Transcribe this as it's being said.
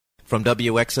From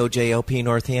WXOJLP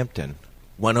Northampton,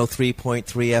 103.3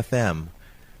 FM,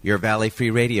 your Valley Free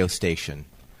radio station.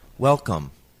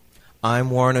 Welcome. I'm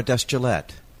Warren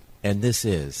Odess-Gillette, and this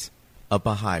is A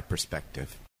Baha'i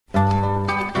Perspective.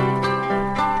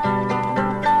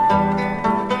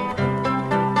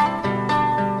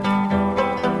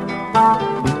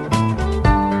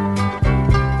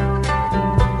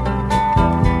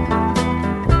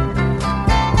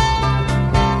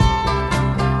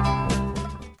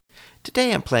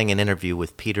 Today I'm playing an interview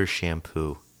with Peter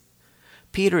Champoux.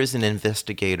 Peter is an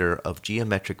investigator of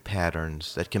geometric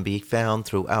patterns that can be found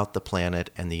throughout the planet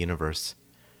and the universe.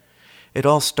 It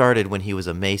all started when he was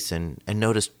a mason and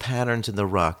noticed patterns in the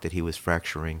rock that he was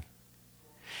fracturing.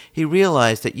 He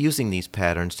realized that using these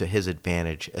patterns to his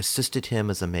advantage assisted him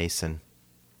as a mason.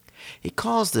 He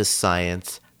calls this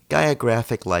science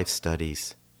geographic life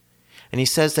studies, and he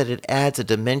says that it adds a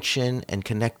dimension and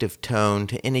connective tone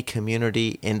to any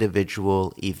community,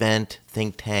 individual, event,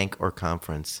 think tank, or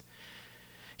conference.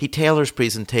 He tailors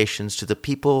presentations to the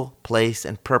people, place,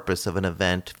 and purpose of an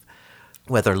event,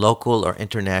 whether local or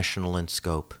international in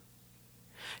scope.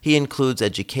 He includes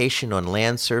education on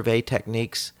land survey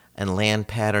techniques and land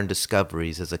pattern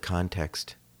discoveries as a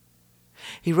context.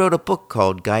 He wrote a book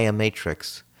called Gaia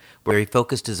Matrix, where he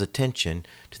focused his attention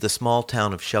to the small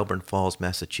town of Shelburne Falls,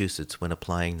 Massachusetts, when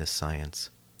applying this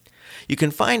science. You can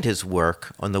find his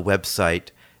work on the website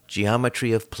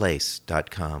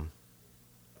geometryofplace.com.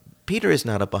 Peter is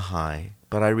not a Baha'i,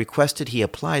 but I requested he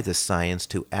apply this science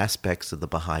to aspects of the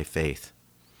Baha'i faith.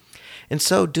 In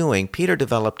so doing, Peter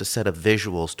developed a set of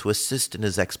visuals to assist in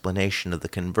his explanation of the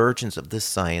convergence of this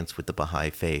science with the Baha'i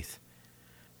faith.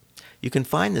 You can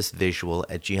find this visual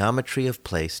at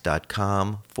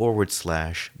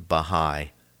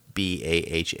geometryofplace.com/Baha'i,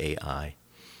 Bahai.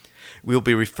 We'll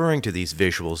be referring to these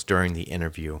visuals during the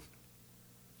interview.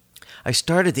 I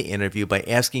started the interview by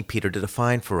asking Peter to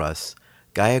define for us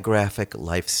geographic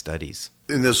life studies.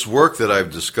 In this work that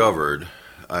I've discovered,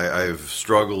 I've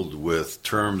struggled with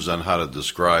terms on how to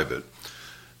describe it.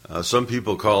 Some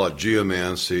people call it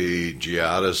geomancy,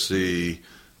 geodesy,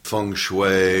 feng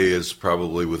shui is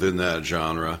probably within that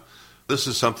genre. This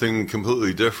is something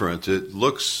completely different. It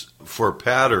looks for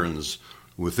patterns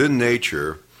within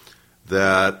nature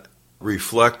that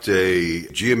reflect a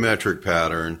geometric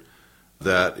pattern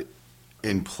that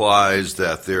implies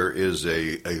that there is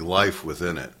a life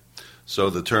within it.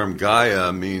 So the term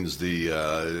Gaia means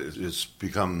it's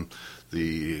become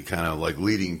the kind of like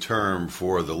leading term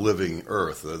for the living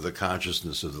earth, the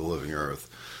consciousness of the living earth.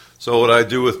 So what I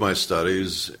do with my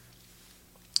studies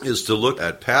is to look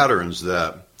at patterns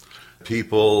that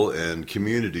people and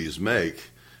communities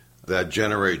make that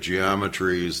generate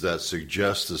geometries that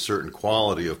suggest a certain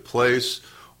quality of place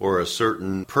or a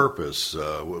certain purpose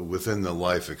within the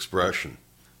life expression.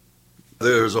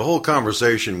 There's a whole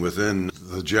conversation within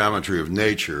the geometry of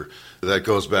nature that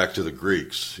goes back to the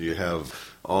Greeks. You have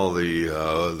all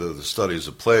the studies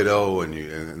of Plato,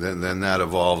 and then that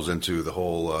evolves into the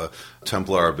whole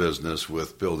Templar business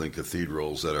with building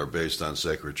cathedrals that are based on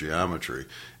sacred geometry.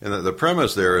 And the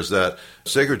premise there is that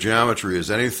sacred geometry is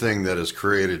anything that is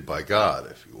created by God,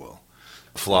 if you will.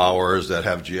 Flowers that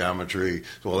have geometry,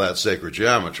 well, that's sacred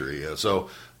geometry.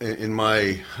 So in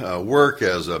my work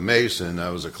as a mason, I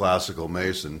was a classical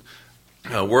mason,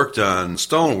 worked on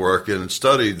stonework and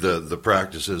studied the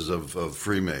practices of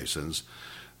Freemasons,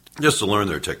 just to learn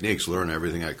their techniques, learn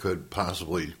everything I could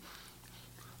possibly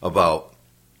about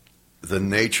the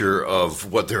nature of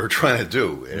what they were trying to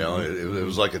do. You know, it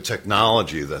was like a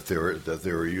technology that they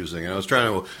were using, and I was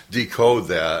trying to decode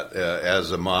that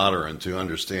as a modern to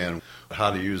understand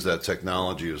how to use that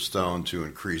technology of stone to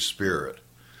increase spirit.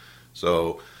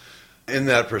 So in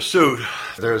that pursuit,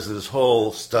 there's this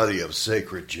whole study of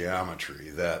sacred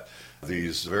geometry that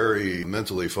these very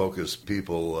mentally focused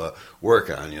people work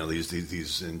on. You know,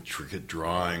 these intricate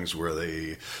drawings where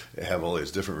they have all these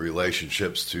different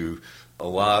relationships to a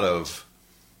lot of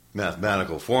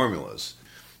mathematical formulas.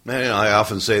 And, you know, I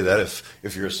often say that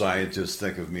if you're a scientist,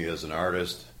 think of me as an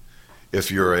artist. If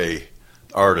you're a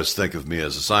artist, think of me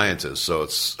as a scientist. So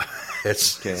it's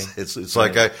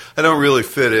like I don't really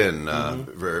fit in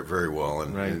very very well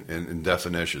in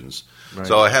definitions. Right.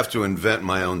 So I have to invent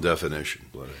my own definition.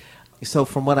 So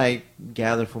from what I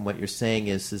gather from what you're saying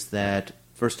is that,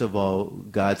 first of all,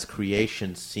 God's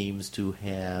creation seems to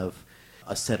have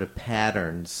a set of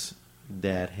patterns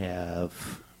that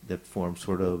form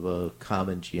sort of a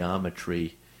common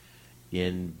geometry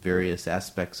in various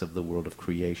aspects of the world of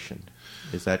creation.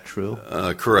 Is that true?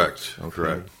 Correct. Okay.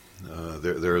 Correct.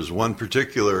 There is one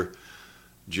particular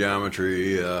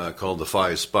geometry called the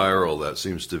phi spiral that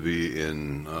seems to be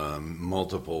in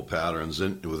multiple patterns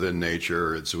within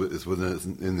nature. It's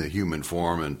within in the human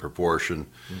form and proportion,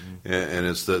 and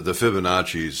it's the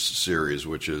Fibonacci series,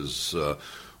 which is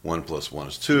 1 plus 1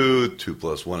 is 2, 2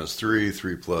 plus 1 is 3,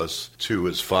 3 plus 2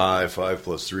 is 5, 5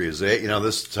 plus 3 is 8.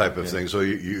 This type of thing. So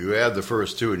you add the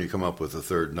first two and you come up with the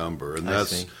third number, and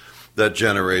that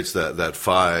generates that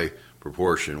phi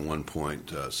proportion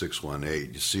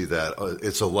 1.618. You see that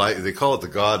it's a light. They call it the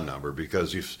God number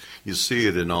because you see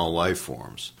it in all life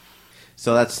forms.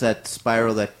 So that's that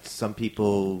spiral that some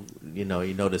people you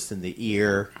notice in the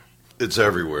ear. It's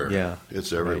everywhere. Yeah,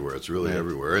 it's everywhere. Right. It's really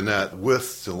everywhere. And that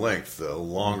width to length, the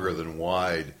longer than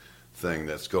wide thing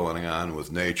that's going on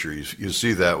with nature, you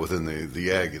see that within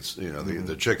the egg. It's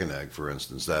the chicken egg, for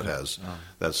instance,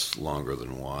 that's longer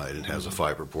than wide and has a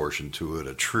phi proportion to it.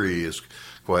 A tree is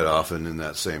quite often in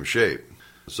that same shape.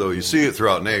 So you see it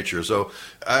throughout nature. So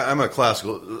I'm a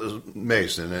classical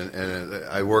mason, and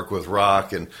I work with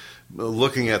rock and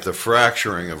looking at the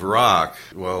fracturing of rock.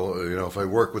 Well, if I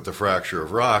work with the fracture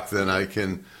of rock, then I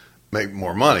can make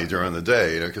more money during the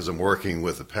day, because I'm working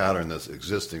with a pattern that's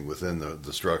existing within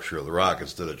the structure of the rock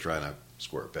instead of trying to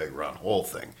square peg round hole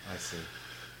thing. I see.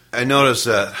 I noticed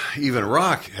that even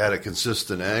rock had a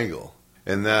consistent angle,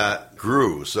 and that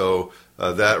grew. So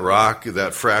that rock,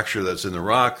 that fracture that's in the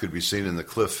rock could be seen in the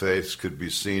cliff face, could be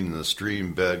seen in the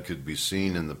stream bed, could be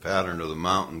seen in the pattern of the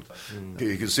mountain.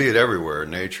 You can see it everywhere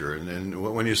in nature. And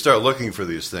when you start looking for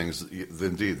these things,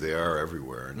 indeed, they are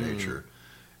everywhere in nature.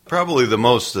 Probably the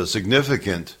most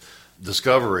significant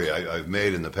discovery I've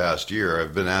made in the past year,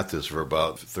 I've been at this for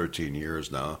about 13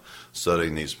 years now,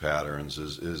 studying these patterns,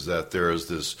 is that there is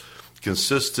this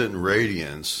consistent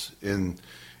radiance in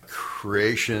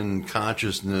creation,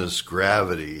 consciousness,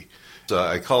 gravity.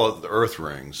 I call it the earth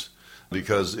rings,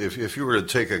 because if you were to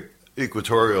take an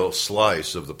equatorial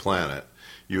slice of the planet,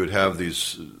 you would have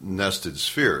these nested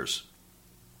spheres.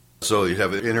 So you'd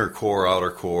have an inner core,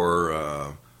 outer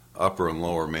core, upper and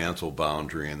lower mantle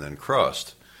boundary, and then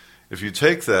crust. If you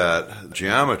take that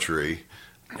geometry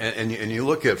and you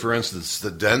look at, for instance,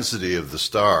 the density of the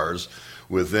stars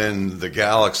within the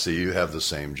galaxy, you have the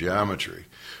same geometry.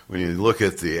 When you look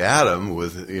at the atom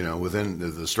within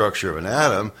the structure of an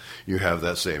atom, you have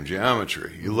that same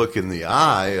geometry. You look in the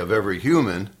eye of every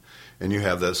human, and you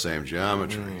have that same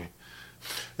geometry.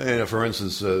 And for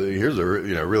instance, here's a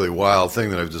really wild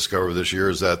thing that I've discovered this year,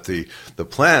 is that the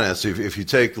planets, if you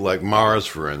take like Mars,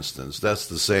 for instance, that's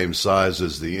the same size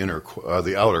as the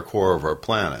outer core of our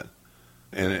planet.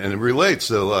 And it relates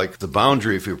to like the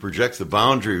boundary. If you project the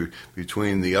boundary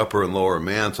between the upper and lower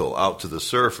mantle out to the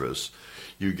surface,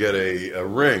 you get a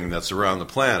ring that's around the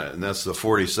planet, and that's the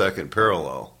 42nd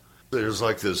parallel. There's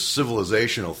like this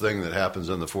civilizational thing that happens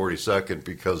on the 42nd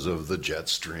because of the jet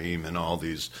stream and all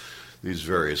these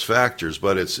various factors,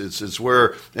 but it's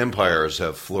where empires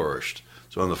have flourished.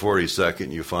 So on the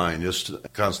 42nd, you find just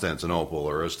Constantinople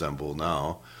or Istanbul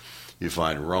now. You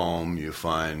find Rome, you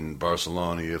find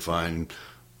Barcelona, you find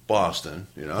Boston,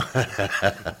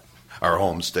 our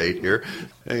home state here.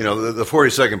 And, the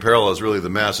 42nd parallel is really the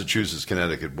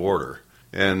Massachusetts-Connecticut border.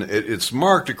 And it's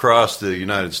marked across the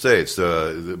United States.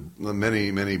 The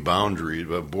many boundary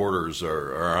borders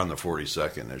are on the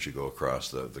 42nd as you go across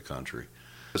the country.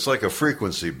 It's like a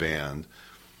frequency band.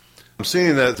 I'm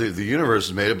seeing that the universe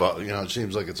is made about, it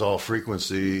seems like it's all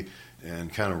frequency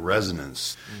and kind of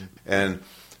resonance. And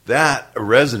that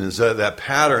resonance, that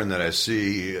pattern that I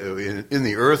see in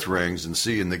the earth rings and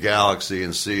see in the galaxy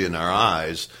and see in our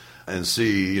eyes and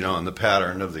see, in the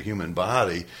pattern of the human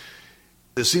body,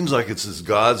 it seems like it's this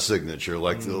God signature,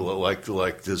 like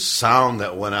this sound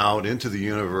that went out into the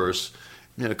universe,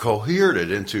 cohered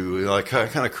it into,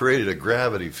 kind of created a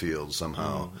gravity field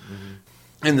somehow.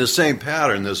 And the same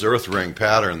pattern, this earth ring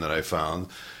pattern that I found,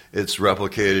 it's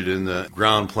replicated in the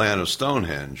ground plan of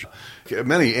Stonehenge.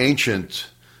 Many ancient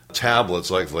tablets,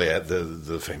 like they had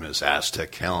the famous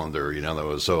Aztec calendar, that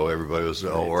was so everybody was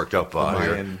all worked up on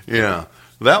here. Yeah,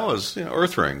 that was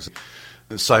earth rings.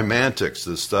 Semantics,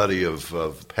 the study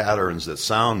of patterns that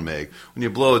sound make. When you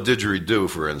blow a didgeridoo,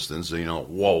 for instance, whoa, whoa,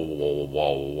 whoa, whoa,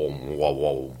 whoa,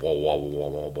 whoa, whoa,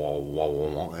 whoa, whoa,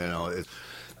 whoa, whoa,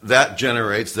 that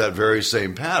generates that very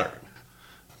same pattern.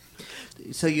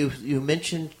 So you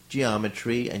mentioned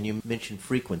geometry and you mentioned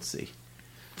frequency.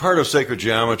 Part of sacred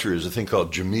geometry is a thing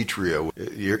called gematria.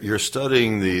 You're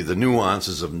studying the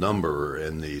nuances of number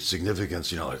and the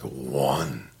significance, like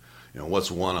one.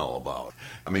 What's one all about?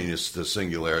 I mean, it's the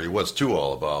singularity. What's two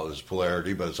all about is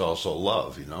polarity, but it's also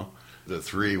love, the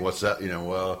three, what's that?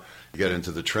 Well, you get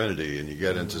into the Trinity, and you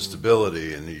get into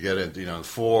stability, and you get into,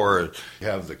 4, you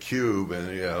have the cube,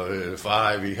 and,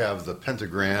 5, you have the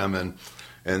pentagram, and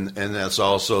that's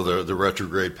also the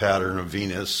retrograde pattern of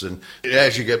Venus. And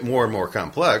as you get more and more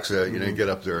complex, you get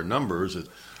up there in numbers.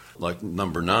 Like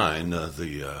number 9,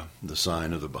 the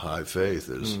sign of the Bahá'í faith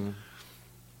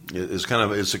is kind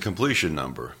of, it's a completion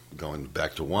number, going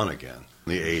back to 1 again.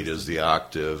 The 8 is the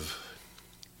octave.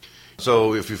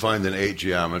 So if you find an 8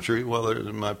 geometry, well,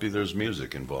 there's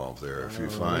music involved there. If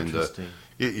you find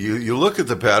you look at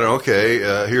the pattern, okay,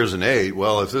 here's an 8.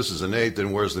 Well, if this is an 8,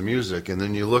 then where's the music? And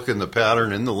then you look in the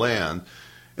pattern in the land,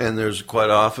 and there's quite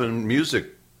often music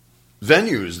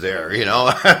venues there.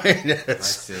 I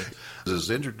see.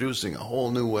 It's introducing a whole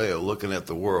new way of looking at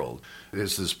the world.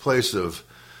 It's this place of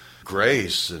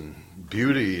grace and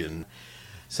beauty. And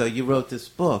so you wrote this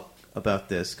book about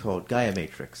this called Gaia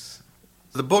Matrix.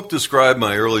 The book described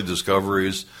my early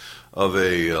discoveries of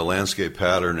a landscape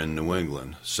pattern in New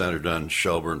England, centered on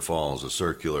Shelburne Falls, a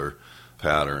circular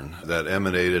pattern that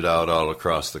emanated out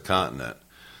across the continent.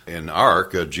 An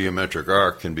arc, a geometric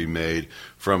arc, can be made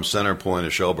from center point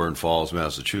of Shelburne Falls,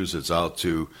 Massachusetts, out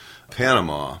to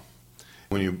Panama.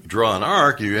 When you draw an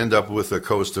arc, you end up with the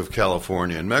coast of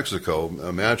California and Mexico,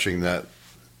 matching that,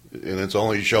 and it's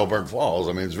only Shelburne Falls.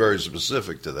 I mean, it's very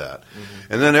specific to that.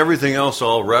 Mm-hmm. And then everything else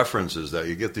all references that.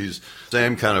 You get these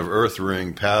same kind of earth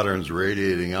ring patterns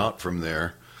radiating out from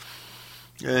there,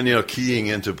 and, keying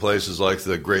into places like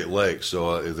the Great Lakes.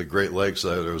 So the Great Lakes,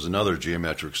 there was another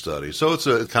geometric study. So it's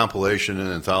a compilation and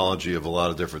anthology of a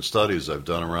lot of different studies I've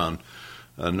done around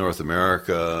North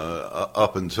America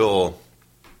up until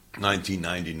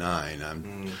 1999.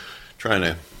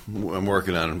 I'm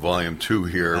working on volume 2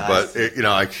 here, but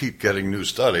I keep getting new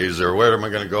studies. Or where am I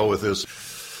going to go with this?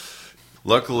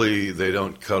 Luckily, they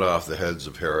don't cut off the heads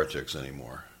of heretics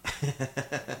anymore.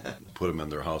 Put them in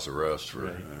their house arrest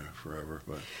forever.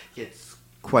 But it's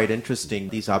quite interesting,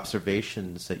 these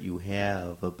observations that you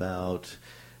have about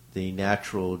the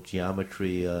natural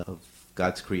geometry of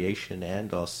God's creation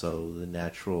and also the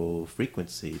natural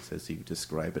frequencies, as you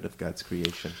describe it, of God's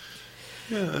creation.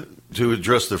 Yeah. To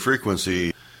address the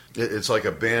frequency, it's like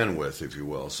a bandwidth, if you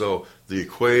will. So the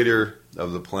equator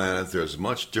of the planet, there's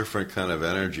much different kind of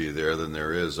energy there than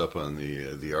there is up on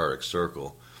the Arctic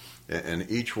Circle. And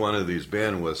each one of these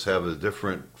bandwidths have a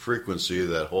different frequency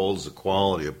that holds the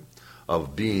quality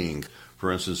of being.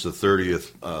 For instance, the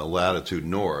 30th latitude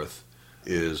north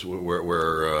is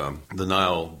where the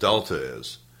Nile Delta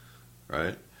is,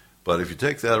 right? But if you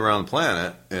take that around the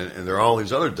planet, and there are all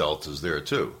these other deltas there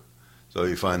too. So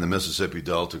you find the Mississippi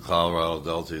Delta, Colorado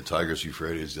Delta,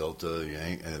 Tigris-Euphrates Delta,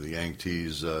 the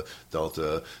Yangtze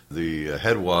Delta, the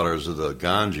headwaters of the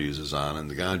Ganges is on, and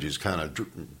the Ganges kind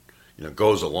of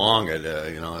goes along at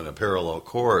in a parallel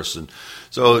course, and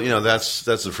so that's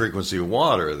the frequency of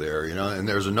water there, and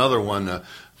there's another one.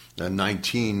 A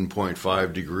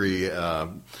 19.5 degree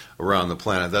around the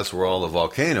planet. That's where all the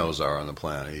volcanoes are on the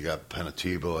planet. You got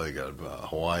Pinatubo, you got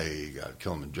Hawaii, you got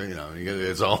Kilimanjaro.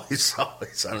 It's always on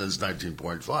this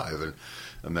 19.5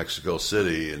 in Mexico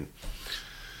City, and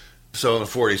so the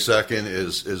 42nd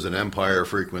is an empire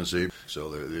frequency.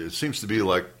 So it seems to be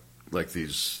like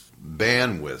these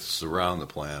bandwidths around the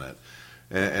planet,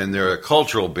 and there are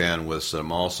cultural bandwidths that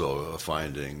I'm also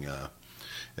finding.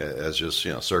 As just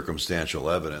circumstantial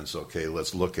evidence. Okay,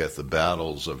 let's look at the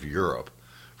battles of Europe,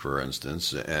 for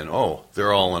instance, and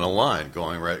they're all in a line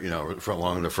going right,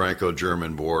 along the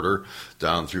Franco-German border,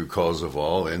 down through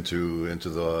Kosovo into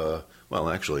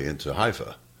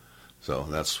Haifa. So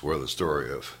that's where the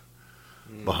story of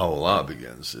Baha'u'llah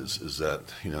begins. Is that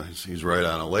he's right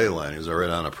on a ley line. He's right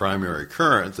on a primary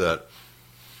current that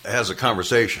has a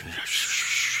conversation,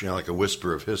 like a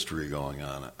whisper of history going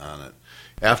on it.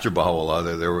 After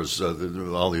Baha'u'llah, there was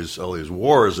all these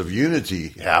wars of unity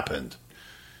happened.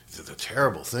 The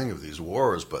terrible thing of these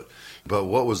wars, but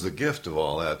what was the gift of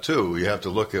all that too? You have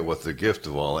to look at what the gift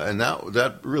of all that, and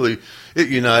that really it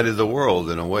united the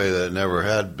world in a way that it never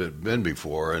had been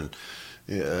before. And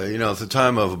at the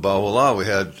time of Baha'u'llah, we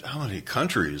had how many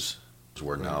countries?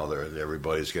 Where now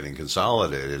everybody's getting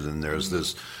consolidated, and there's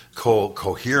this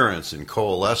coherence and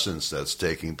coalescence that's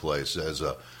taking place as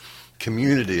a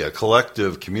community, a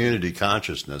collective community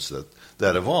consciousness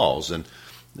that evolves. And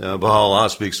Baha'u'llah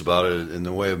speaks about it in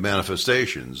the way of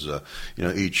manifestations.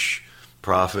 Each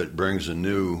prophet brings a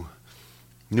new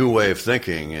way of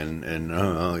thinking, and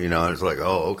it's like,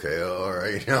 okay, all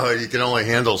right, you can only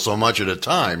handle so much at a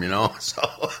time,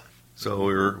 So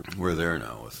we're there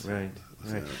now with right.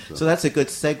 So that's a good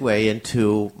segue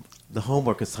into the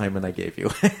homework assignment I gave you,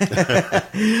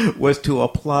 was to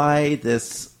apply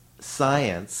this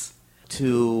science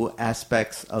to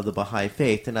aspects of the Baha'i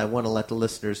faith, and I want to let the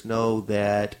listeners know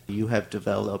that you have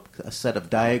developed a set of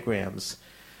diagrams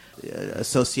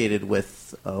associated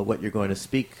with what you're going to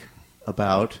speak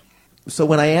about. So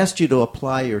when I asked you to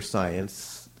apply your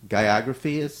science,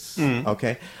 geography is,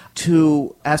 okay,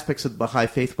 to aspects of the Baha'i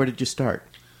faith, where did you start?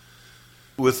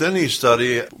 With any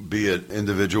study, be it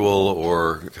individual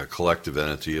or a collective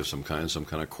entity of some kind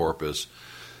of corpus,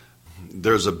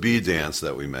 there's a bee dance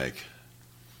that we make.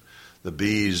 The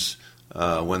bees,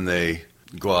 when they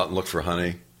go out and look for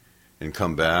honey and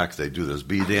come back, they do this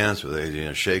bee dance where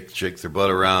they shake their butt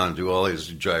around and do all these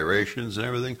gyrations and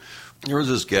everything. There was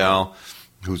this gal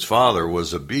whose father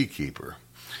was a beekeeper,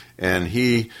 and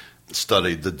he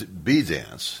studied the bee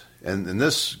dance. And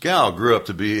this gal grew up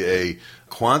to be a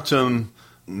quantum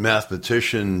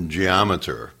mathematician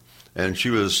geometer, and she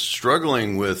was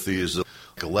struggling with these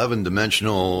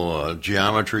 11-dimensional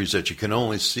geometries that you can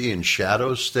only see in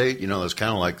shadow state. It's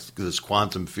kind of like this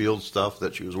quantum field stuff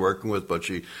that she was working with, but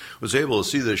she was able to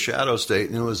see the shadow state,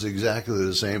 and it was exactly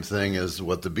the same thing as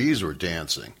what the bees were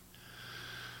dancing.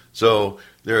 So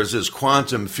there's this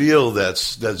quantum field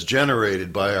that's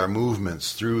generated by our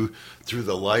movements through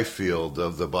the life field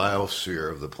of the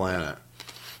biosphere of the planet,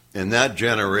 and that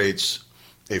generates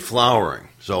a flowering.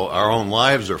 So our own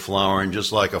lives are flowering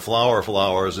just like a flower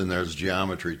flowers, and there's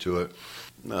geometry to it.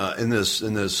 In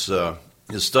this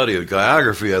study of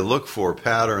geography, I look for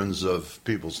patterns of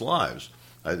people's lives.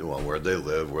 Where'd they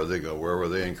live? Where'd they go? Where were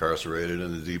they incarcerated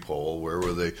in the deep hole? Where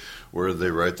did they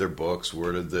write their books?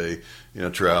 Where did they,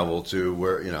 travel to?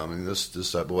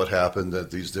 This type of what happened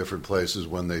at these different places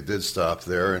when they did stop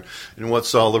there, and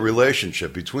what's all the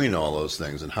relationship between all those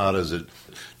things, and how does it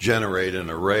generate an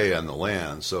array on the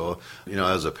land? So,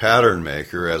 as a pattern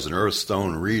maker, as an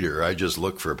earthstone reader, I just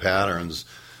look for patterns,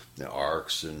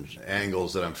 arcs and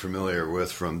angles that I'm familiar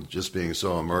with from just being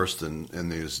so immersed in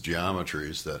these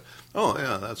geometries that,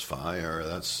 that's phi, or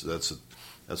that's a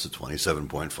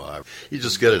 27.5. You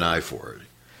just get an eye for it.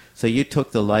 So you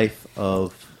took the life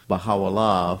of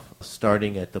Baha'u'llah,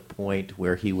 starting at the point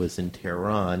where he was in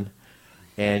Tehran,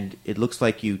 and it looks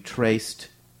like you traced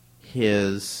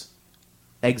his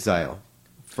exile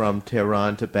from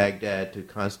Tehran to Baghdad to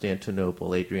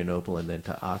Constantinople, Adrianople, and then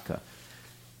to Akka.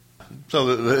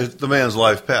 So the man's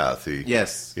life path. He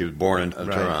was born in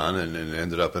Tehran and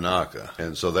ended up in Akka.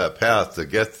 And so that path to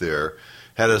get there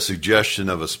had a suggestion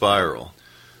of a spiral.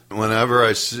 Whenever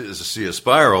I see a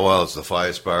spiral, it's the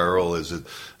Phi spiral. Is it?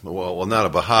 Well, not a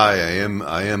Baha'i.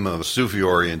 I am of Sufi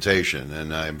orientation,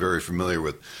 and I am very familiar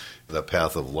with the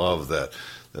path of love that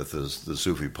the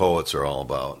Sufi poets are all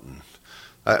about. And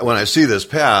when I see this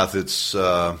path, it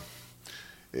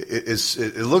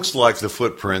looks like the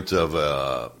footprint of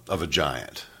a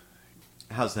giant.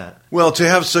 How's that? Well, to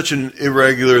have such an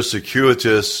irregular,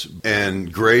 circuitous,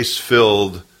 and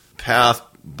grace-filled path,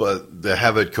 but to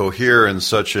have it cohere in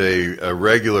such a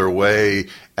regular way,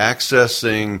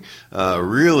 accessing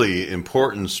really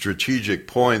important strategic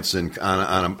points on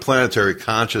a planetary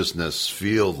consciousness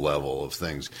field level of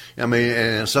things. I mean,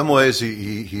 and in some ways,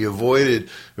 he avoided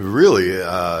really,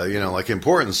 like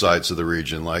important sites of the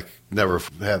region, like never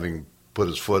having put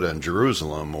his foot in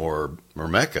Jerusalem or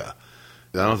Mecca.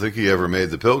 I don't think he ever made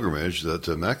the pilgrimage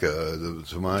to Mecca.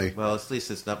 Well, at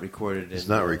least it's not recorded. It's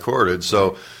not recorded,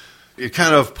 so it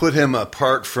kind of put him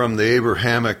apart from the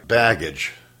Abrahamic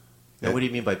baggage. Now, what do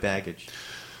you mean by baggage?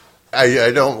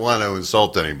 I don't want to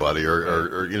insult anybody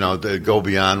or to go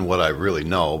beyond what I really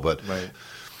know, but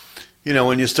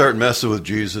when you start messing with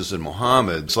Jesus and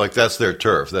Muhammad, it's like that's their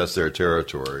turf, that's their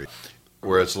territory.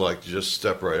 Where it's like just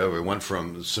step right over. It went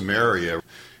from Samaria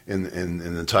in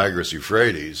the Tigris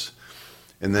Euphrates,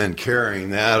 and then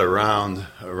carrying that around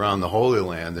the Holy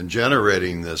Land and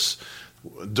generating this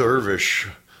dervish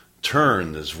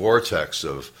turn, this vortex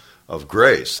of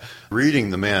grace.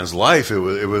 Reading the man's life, it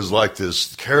was like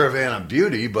this caravan of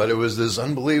beauty, but it was this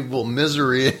unbelievable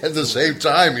misery at the same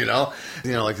time,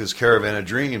 like this caravan of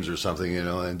dreams or something,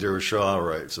 and Dervish Shah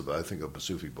writes about, I think, of a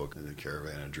Sufi book, The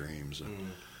Caravan of Dreams.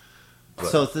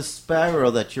 So this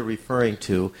spiral that you're referring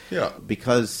to,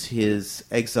 because his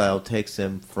exile takes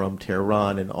him from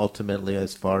Tehran and ultimately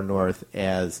as far north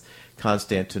as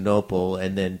Constantinople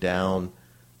and then down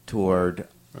toward...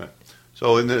 Right.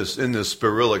 So in this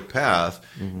spiralic path,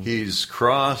 he's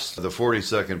crossed the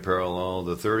 42nd parallel,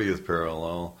 the 30th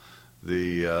parallel,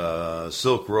 the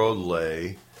Silk Road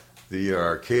lay, the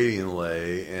Arcadian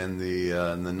lay, and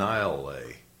the Nile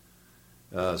lay.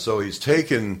 So he's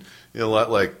taken...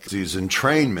 like these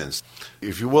entrainments.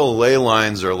 If you will, ley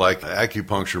lines are like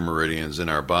acupuncture meridians in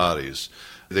our bodies.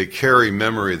 They carry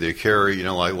memory. They carry,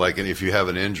 like if you have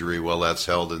an injury, well, that's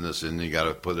held in this, and you got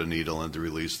to put a needle in to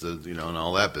release the, and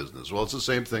all that business. Well, it's the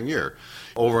same thing here.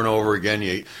 Over and over again,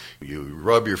 you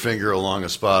rub your finger along a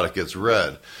spot, it gets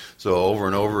red. So over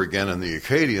and over again in the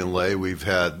Akkadian lay, we've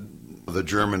had the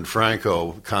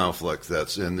German-Franco conflict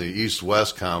that's in the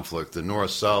East-West conflict, the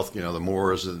North-South, the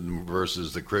Moors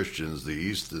versus the Christians,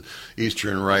 the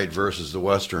Eastern Rite versus the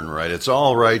Western Rite. It's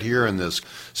all right here in this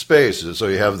space. So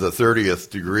you have the 30th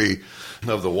degree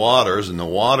of the waters, and the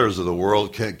waters of the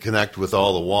world can connect with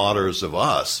all the waters of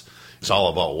us. It's all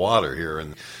about water here.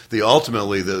 And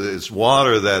ultimately, it's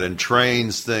water that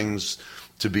entrains things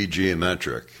to be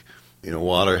geometric.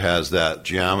 Water has that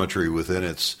geometry within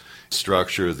its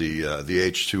structure. The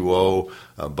H2O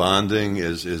bonding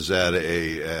is at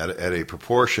a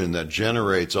proportion that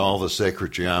generates all the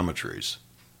sacred geometries.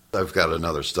 I've got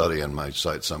another study on my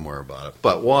site somewhere about it.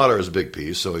 But water is a big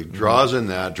piece, so he draws in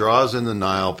that, draws in the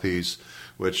Nile piece,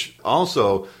 which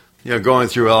also, going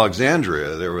through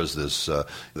Alexandria, there was this,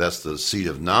 that's the seat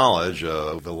of knowledge,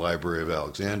 the Library of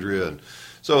Alexandria, and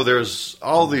so there's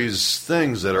all these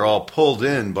things that are all pulled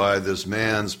in by this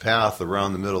man's path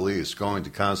around the Middle East, going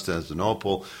to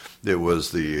Constantinople. It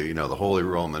was the Holy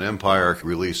Roman Empire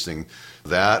releasing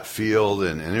that field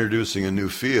and introducing a new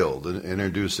field, and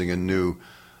introducing a new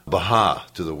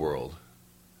Bahá'í to the world.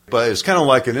 But it's kind of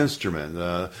like an instrument,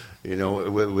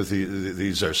 with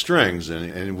these are strings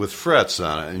and with frets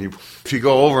on it. And if you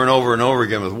go over and over and over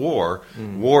again with war,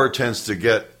 war tends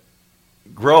to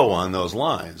grow on those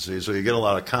lines. So you get a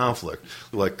lot of conflict.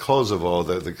 Like Kosovo,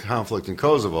 the conflict in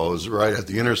Kosovo is right at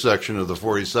the intersection of the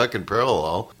 42nd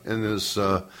parallel in this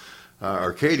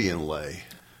Arcadian lay.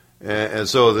 And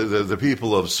so the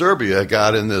people of Serbia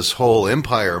got in this whole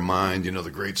empire mind,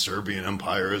 the great Serbian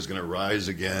Empire is going to rise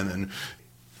again. And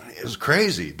it was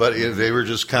crazy. But they were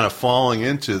just kind of falling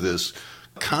into this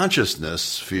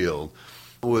consciousness field.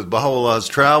 With Baha'u'llah's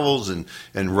travels and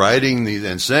writing these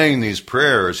and saying these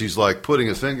prayers, he's like putting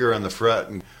a finger on the fret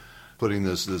and putting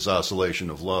this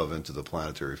oscillation of love into the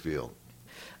planetary field.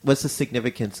 What's the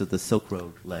significance of the Silk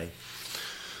Road lay?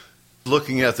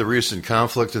 Looking at the recent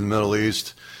conflict in the Middle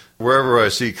East, wherever I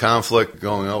see conflict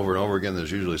going over and over again,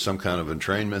 there's usually some kind of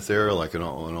entrainment there, like an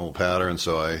old pattern.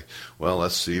 So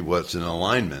let's see what's in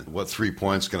alignment. What 3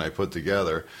 points can I put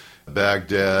together?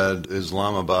 Baghdad,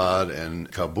 Islamabad,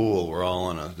 and Kabul were all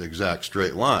on an exact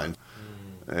straight line.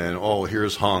 And,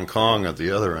 here's Hong Kong at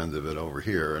the other end of it over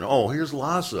here. And, here's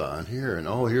Lhasa on here. And,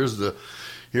 here's the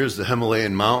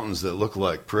Himalayan mountains that look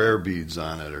like prayer beads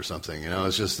on it or something.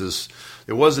 It's just this.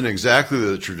 It wasn't exactly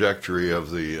the trajectory of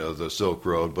the Silk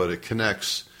Road, but it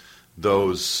connects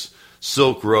those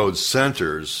Silk Road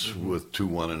centers to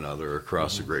one another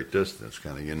across a great distance,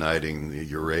 kind of uniting the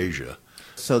Eurasia.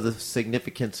 So the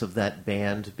significance of that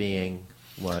band being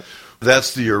what?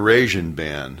 That's the Eurasian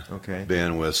band. Okay.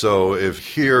 Bandwidth. So if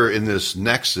here in this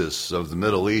nexus of the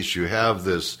Middle East you have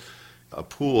a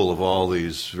pool of all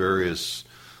these various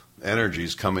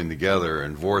energies coming together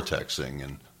and vortexing,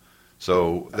 and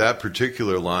so that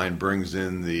particular line brings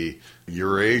in the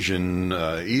Eurasian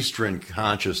Eastern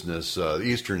consciousness,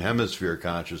 Eastern Hemisphere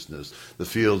consciousness, the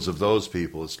fields of those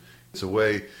people. It's a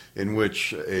way in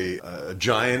which a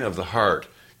giant of the heart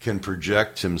can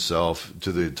project himself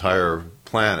to the entire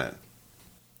planet.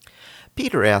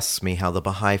 Peter asks me how the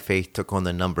Baha'i faith took on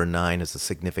the number 9 as a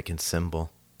significant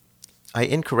symbol. I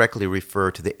incorrectly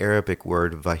refer to the Arabic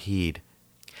word vahid,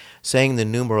 saying the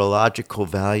numerological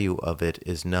value of it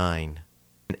is 9.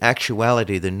 In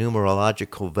actuality, the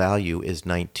numerological value is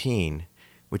 19,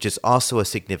 which is also a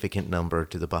significant number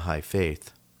to the Baha'i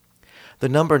faith. The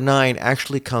number 9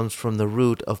 actually comes from the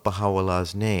root of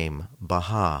Baha'u'llah's name,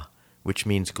 Baha, which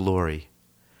means glory.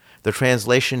 The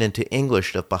translation into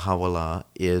English of Baha'u'llah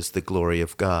is the glory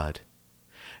of God.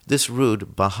 This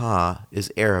root, Baha,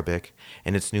 is Arabic,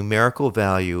 and its numerical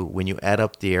value when you add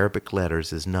up the Arabic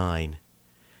letters is 9.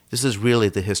 This is really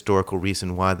the historical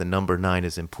reason why the number 9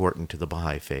 is important to the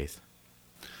Baha'i faith.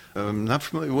 I'm not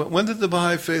familiar. When did the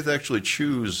Baha'i faith actually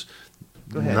choose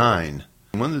 9?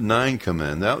 When did 9 come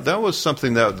in? That was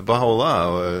something that the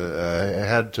Baha'u'llah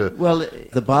had to... Well,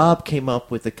 the Bab came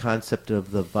up with the concept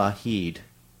of the Vahid,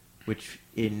 which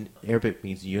in Arabic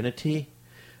means unity.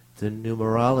 The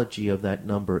numerology of that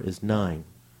number is 9.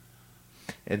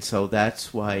 And so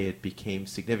that's why it became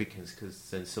significant,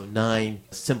 and so 9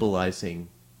 symbolizing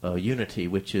unity,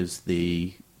 which is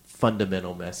the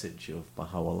fundamental message of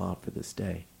Baha'u'llah for this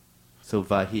day. So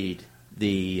Vahid.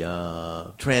 The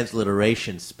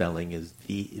transliteration spelling is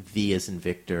V as in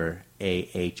Victor,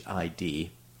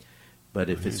 A-H-I-D. But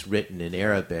if it's written in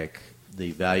Arabic,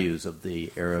 the values of the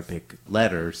Arabic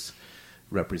letters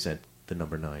represent the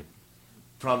number 9.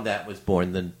 From that was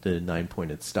born the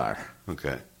 9-pointed star.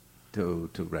 Okay. To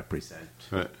represent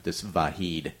Right. this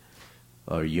Vahid,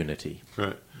 or unity.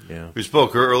 Right. Yeah. We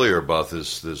spoke earlier about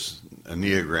this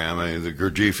Enneagram. I mean, the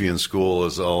Gurdjieffian school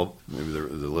is all, maybe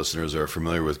the listeners are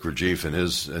familiar with Gurdjieff and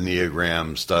his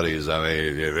Enneagram studies. I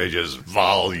mean, they just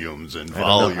volumes and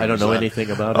volumes. I don't know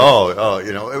anything about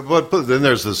it. But then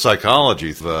there's the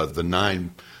psychology, the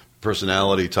 9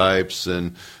 personality types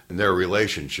and their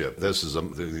relationship. This is the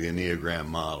Enneagram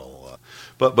model.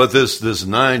 But this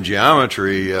 9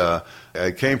 geometry,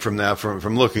 I came from that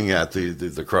from looking at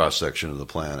the cross section of the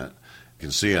planet. You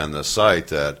can see on the site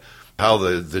that how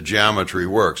the geometry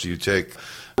works. You take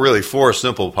really 4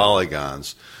 simple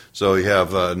polygons. So you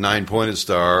have a 9-pointed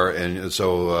star, and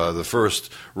so the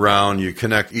first round you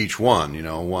connect each one.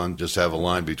 One, just have a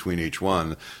line between each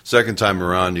one. Second time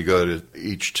around you go to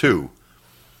each 2.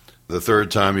 The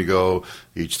third time you go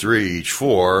each 3, each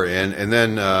 4, and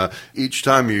then each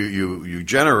time you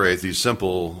generate these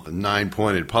simple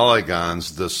 9-pointed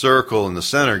polygons, the circle in the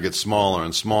center gets smaller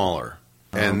and smaller.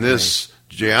 And this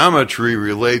geometry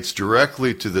relates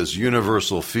directly to this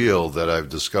universal field that I've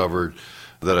discovered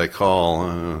that I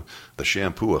call the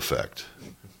Champoux effect,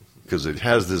 because it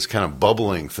has this kind of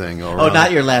bubbling thing around. Oh,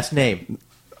 not your last name.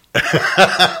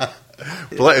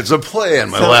 It's a play on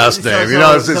my last name.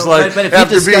 It's like but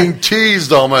after being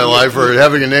teased all my life for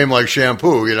having a name like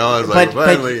Champoux, it's like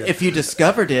finally. But if you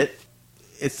discovered it,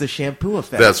 it's the Champoux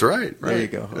effect. That's right. There you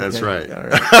go. Okay. That's right. All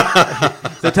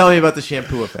right. So tell me about the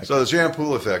Champoux effect. So the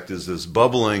Champoux effect is this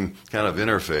bubbling kind of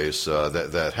interface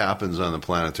that happens on the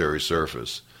planetary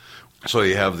surface. So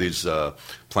you have these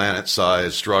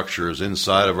planet-sized structures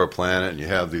inside of our planet, and you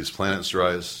have these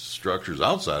planet-sized structures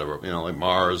outside of our, like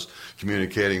Mars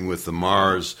communicating with the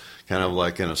Mars, kind of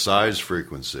like in a size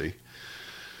frequency.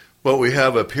 What we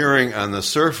have appearing on the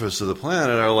surface of the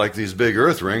planet are like these big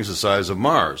Earth rings the size of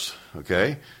Mars,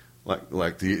 okay?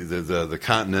 Like the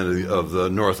continent of the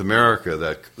North America,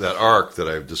 that arc that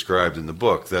I've described in the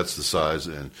book, that's the size,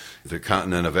 and the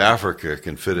continent of Africa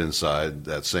can fit inside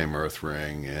that same Earth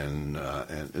ring, and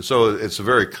so it's a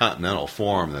very continental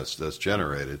form that's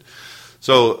generated.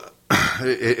 So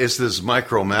it's this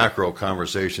micro-macro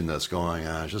conversation that's going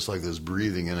on. It's just like this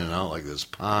breathing in and out like this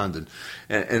pond.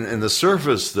 And the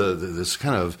surface, this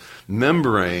kind of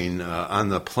membrane on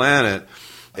the planet,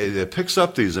 it picks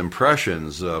up these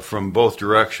impressions from both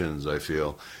directions, I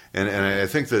feel. And I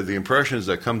think that the impressions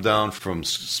that come down from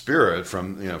spirit,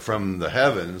 from the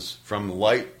heavens, from the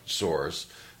light source,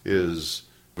 is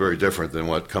very different than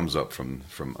what comes up from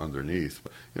underneath.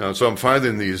 So I'm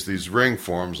finding these ring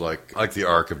forms like the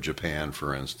Arc of Japan,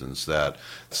 for instance, that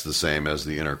it's the same as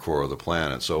the inner core of the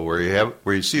planet. So where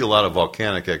you see a lot of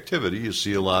volcanic activity, you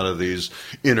see a lot of these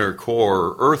inner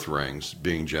core Earth rings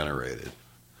being generated.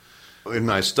 In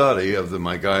my study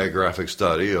my geographic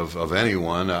study of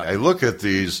anyone, I look at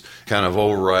these kind of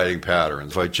overriding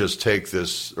patterns. If I just take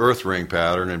this Earth ring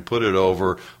pattern and put it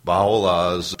over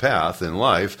Baha'u'llah's path in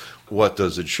life, what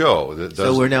does it show?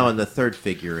 So we're now in the third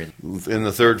figure. In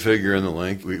the third figure in the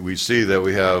link, we see that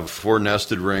we have 4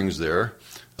 nested rings there.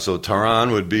 So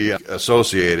Tehran would be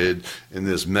associated in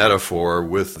this metaphor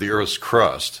with the Earth's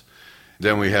crust.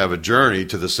 Then we have a journey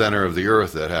to the center of the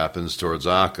Earth that happens towards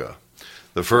Akka.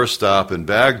 The first stop in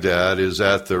Baghdad is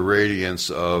at the radiance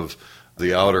of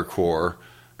the outer core,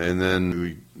 and then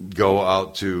we go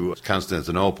out to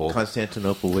Constantinople.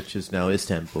 Which is now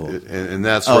Istanbul. And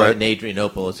that's right. And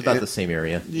Adrianople. It's about the same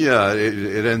area. Yeah,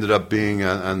 it ended up being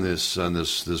on this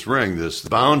ring, this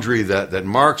boundary that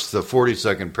marks the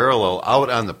 42nd parallel out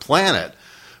on the planet.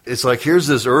 It's like, here's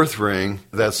this Earth ring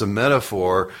that's a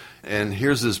metaphor, and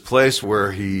here's this place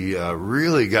where he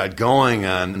really got going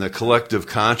on the collective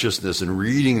consciousness and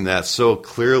reading that so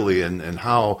clearly, and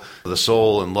how the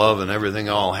soul and love and everything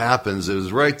all happens. It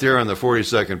was right there on the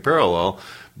 42nd parallel,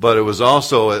 but it was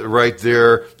also right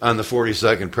there on the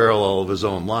 42nd parallel of his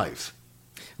own life.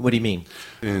 What do you mean?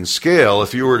 In scale,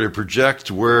 if you were to project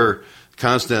where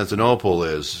Constantinople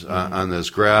is on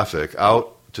this graphic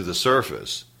out to the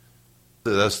surface,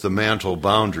 that's the mantle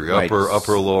boundary, right.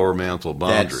 upper lower mantle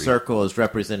boundary. That circle is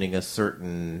representing a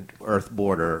certain Earth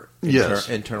border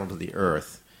internal to the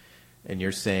Earth. And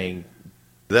you're saying...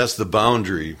 That's the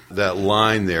boundary. That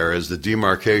line there is the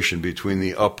demarcation between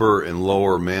the upper and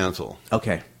lower mantle.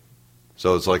 Okay.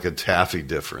 So it's like a taffy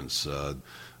difference,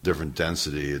 different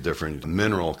density, a different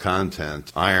mineral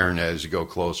content. Iron, as you go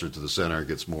closer to the center,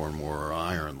 gets more and more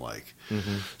iron-like.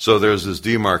 Mm-hmm. So there's this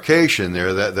demarcation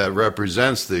there that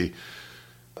represents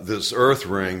this Earth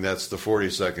ring. That's the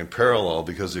 42nd parallel,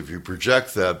 because if you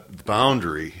project that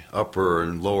boundary, upper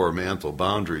and lower mantle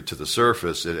boundary, to the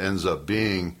surface, it ends up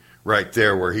being right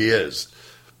there where he is.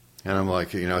 And I'm like,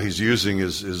 he's using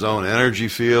his own energy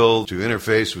field to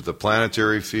interface with the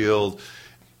planetary field.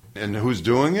 And who's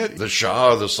doing it? The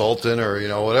Shah or the Sultan or,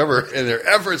 whatever. In their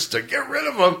efforts to get rid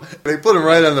of him, they put him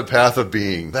right on the path of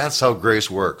being. That's how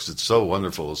grace works. It's so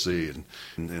wonderful to see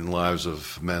in lives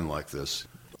of men like this.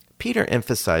 Peter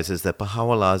emphasizes that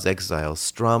Baha'u'llah's exiles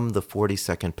strum the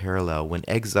 42nd parallel when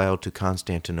exiled to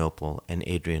Constantinople and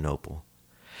Adrianople.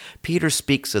 Peter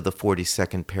speaks of the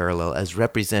 42nd parallel as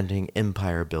representing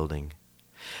empire building.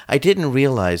 I didn't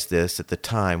realize this at the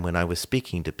time when I was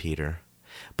speaking to Peter,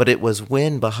 but it was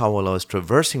when Baha'u'llah was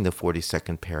traversing the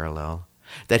 42nd parallel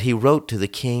that he wrote to the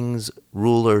kings,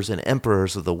 rulers, and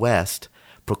emperors of the West,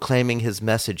 proclaiming his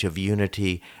message of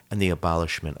unity and the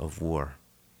abolishment of war.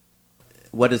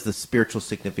 What is the spiritual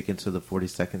significance of the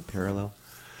 42nd parallel?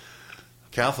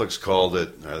 Catholics called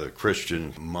it, the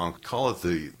Christian monk call it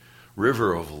the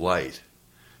river of light,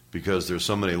 because there's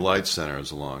so many light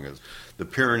centers along it. The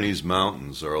Pyrenees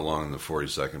Mountains are along the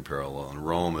 42nd parallel, and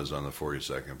Rome is on the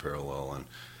 42nd parallel, and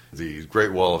the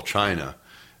Great Wall of China,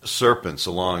 serpents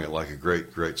along it like a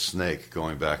great, great snake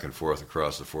going back and forth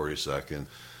across the 42nd.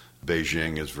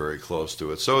 Beijing is very close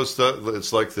to it. So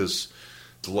it's like this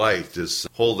light is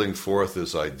holding forth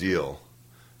this ideal.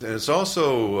 And it's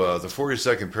also, the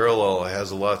 42nd parallel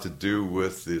has a lot to do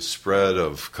with the spread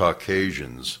of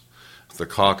Caucasians. The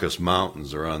Caucasus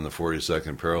Mountains are on the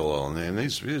 42nd parallel, and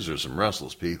these are some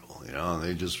restless people, and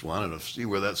they just wanted to see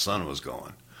where that sun was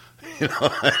going.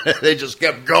 They just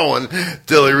kept going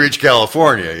till they reached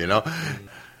California,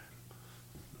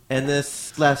 And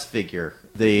this last figure,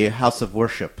 the house of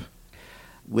worship,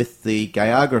 with the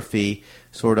geography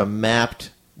sort of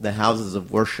mapped the houses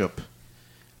of worship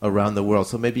around the world.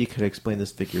 So maybe you could explain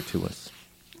this figure to us.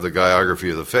 The geography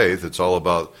of the faith, it's all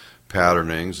about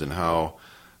patternings and how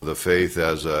the faith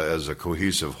as a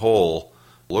cohesive whole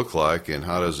look like, and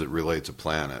how does it relate to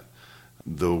planet.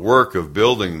 The work of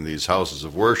building these houses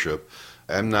of worship,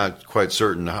 I'm not quite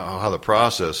certain how the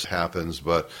process happens,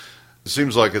 but it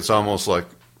seems like it's almost like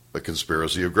the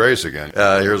conspiracy of grace again.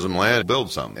 Here's some land,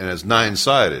 build something. And it's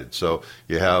 9-sided. So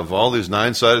you have all these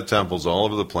 9-sided temples all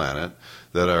over the planet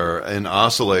that are in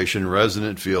oscillation,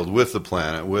 resonant field with the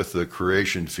planet, with the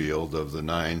creation field of the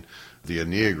 9, the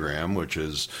Enneagram, which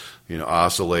is,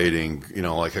 oscillating,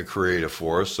 like a creative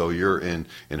force. So you're in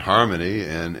harmony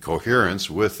and coherence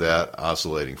with that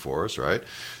oscillating force, right?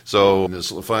 So in this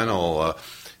final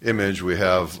image, we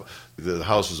have the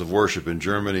houses of worship in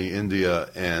Germany, India,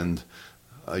 and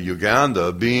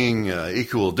Uganda being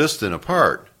equal distant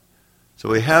apart. So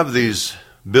we have these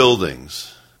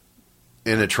buildings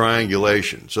in a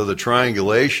triangulation. So the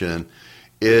triangulation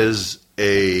is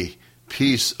a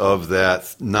piece of that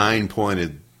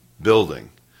 9-pointed building.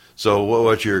 So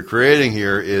what you're creating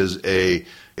here is a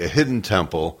hidden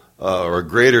temple or a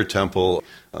greater temple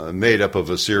made up of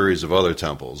a series of other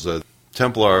temples.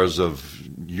 Templars of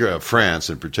France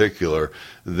in particular,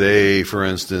 they, for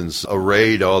instance,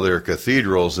 arrayed all their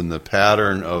cathedrals in the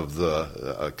pattern of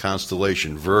the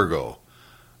constellation Virgo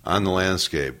on the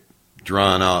landscape,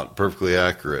 drawn out, perfectly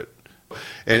accurate.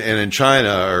 And in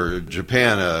China or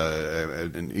Japan,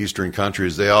 in eastern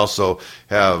countries, they also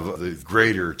have the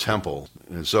greater temple.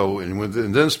 And so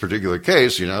in this particular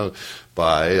case,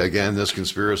 by, again, this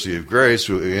conspiracy of grace,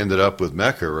 we ended up with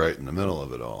Mecca right in the middle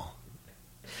of it all.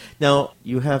 Now,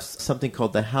 you have something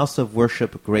called the House of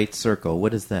Worship Great Circle.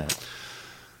 What is that?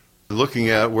 Looking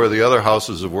at where the other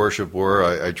houses of worship were,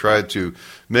 I tried to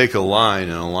make an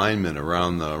alignment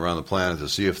around the planet to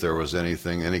see if there was any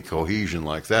cohesion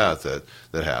like that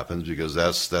happens, because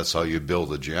that's how you build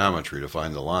the geometry to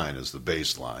find the line, is the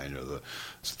baseline or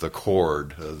the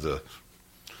chord,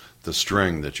 the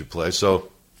string that you play.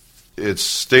 So it's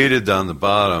stated on the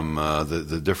bottom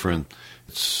the different.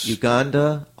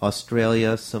 Uganda,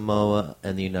 Australia, Samoa,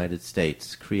 and the United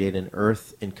States create an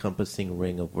earth-encompassing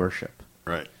ring of worship.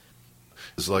 Right.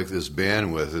 It's like this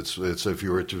bandwidth. It's if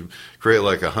you were to create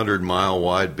like 100-mile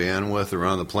wide bandwidth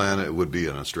around the planet, it would be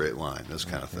in a straight line. This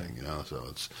kind of thing,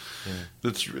 So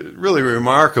it's really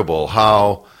remarkable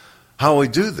how we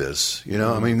do this.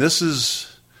 I mean, this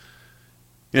is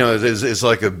it's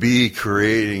like a bee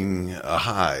creating a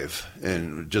hive,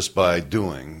 and just by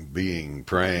doing, being,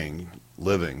 praying,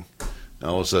 living,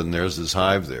 all of a sudden there's this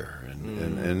hive there.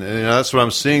 And that's what I'm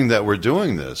seeing, that we're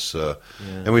doing this,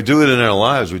 and we do it in our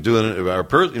lives. We do it in our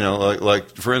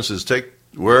like for instance, take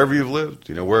wherever you've lived,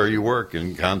 where you work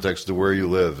in context to where you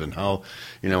live, and how,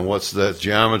 what's that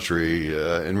geometry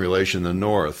in relation to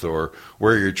north, or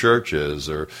where your church is,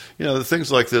 or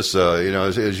things like this.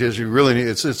 You really need,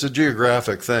 it's a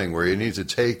geographic thing where you need to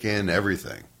take in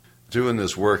everything. Doing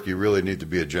this work, you really need to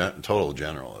be a total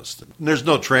generalist. There's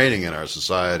no training in our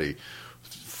society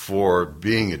for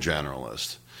being a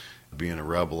generalist. Being a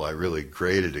rebel, I really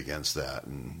grated against that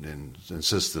and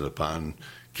insisted upon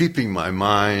keeping my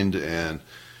mind and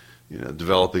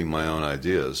developing my own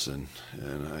ideas, and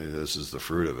this is the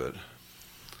fruit of it.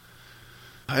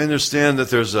 I understand that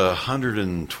there's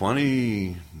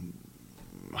 120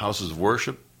 houses of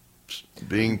worship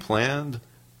being planned.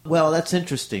 Well, that's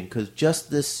interesting, because just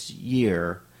this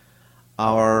year,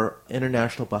 our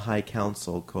International Bahá'í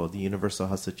Council, called the Universal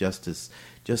House of Justice,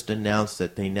 just announced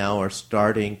that they now are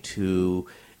starting to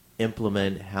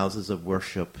implement houses of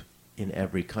worship in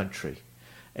every country.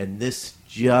 And this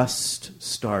just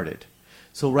started.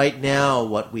 So right now,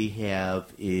 what we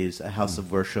have is a house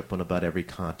of worship on about every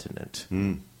continent.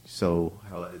 So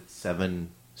it's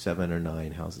seven or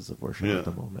nine houses of worship at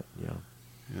the moment. Yeah,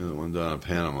 the one down in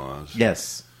Panama.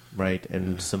 Yes. Right,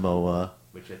 and Samoa,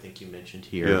 which I think you mentioned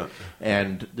here. Yeah.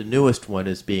 And the newest one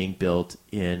is being built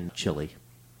in Chile.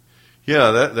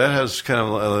 Yeah, that has kind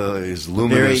of these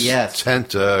luminous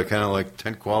tent, kind of like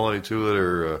tent quality to it,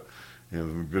 or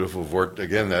beautiful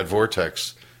that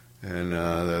vortex. And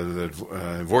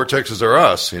vortexes are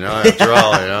us, after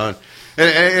all,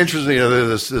 And interesting,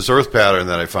 this earth pattern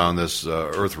that I found, this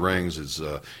earth rings, is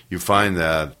you find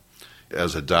that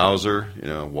as a dowser,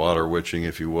 water witching,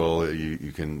 if you will,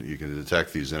 you can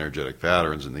detect these energetic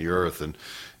patterns in the earth, and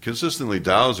consistently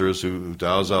dowsers who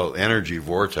douse out energy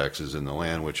vortexes in the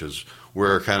land, which is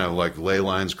where kind of like ley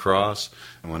lines cross,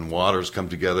 and when waters come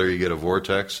together, you get a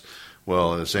vortex.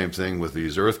 Well, the same thing with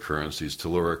these earth currents, these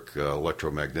telluric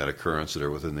electromagnetic currents that are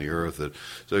within the earth,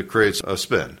 so it creates a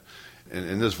spin,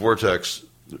 and this vortex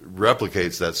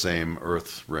replicates that same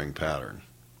earth ring pattern.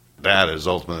 That is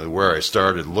ultimately where I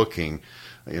started looking.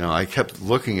 I kept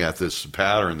looking at this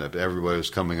pattern that everybody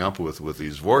was coming up with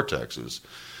these vortexes,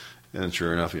 and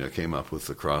sure enough, came up with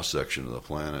the cross section of the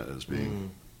planet as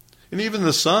being. And even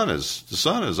the sun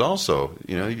is also,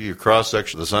 your cross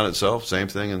section of the sun itself, same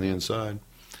thing in the inside.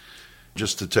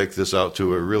 Just to take this out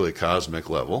to a really cosmic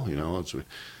level,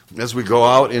 as we go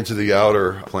out into the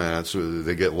outer planets,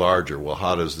 they get larger. Well,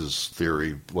 how does this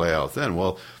theory play out then?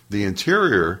 Well, the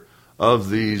interior of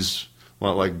these,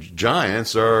 like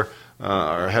giants,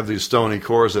 have these stony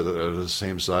cores that are the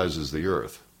same size as the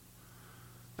Earth.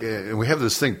 And we have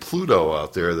this thing, Pluto,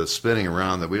 out there that's spinning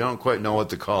around that we don't quite know what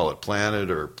to call it,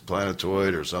 planet or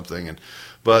planetoid or something.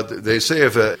 But they say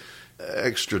if an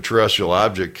extraterrestrial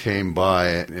object came by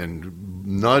and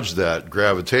nudged that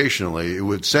gravitationally, it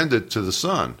would send it to the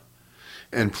sun.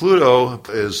 And Pluto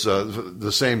is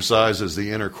the same size as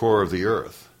the inner core of the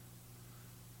Earth.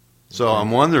 So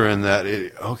I'm wondering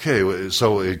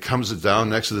so it comes down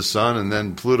next to the sun, and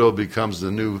then Pluto becomes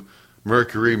the new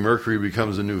Mercury, Mercury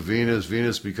becomes the new Venus,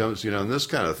 Venus becomes, and this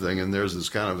kind of thing, and there's this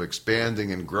kind of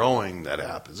expanding and growing that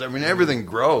happens. I mean, everything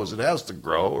grows. It has to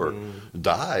grow or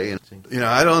die. And,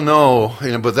 I don't know,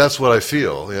 but that's what I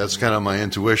feel. That's kind of my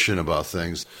intuition about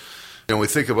things. We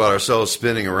think about ourselves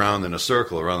spinning around in a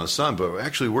circle around the sun, but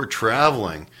actually we're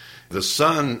traveling. The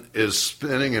sun is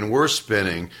spinning and we're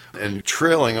spinning and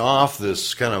trailing off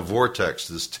this kind of vortex,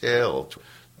 this tail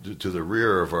to the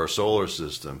rear of our solar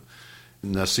system.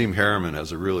 Nassim Harriman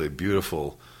has a really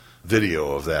beautiful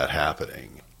video of that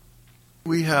happening.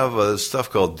 We have stuff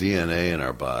called DNA in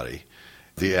our body.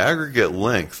 The aggregate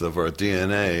length of our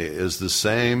DNA is the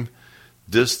same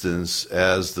distance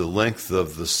as the length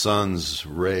of the sun's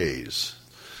rays,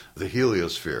 the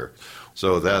heliosphere.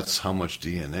 So that's how much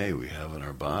DNA we have in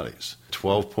our bodies.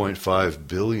 12.5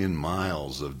 billion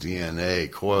miles of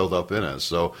DNA coiled up in us.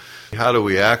 So how do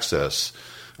we access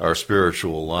our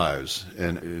spiritual lives?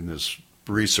 And in this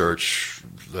research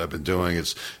that I've been doing,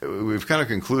 we've kind of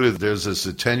concluded there's this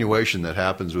attenuation that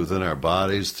happens within our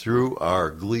bodies through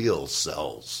our glial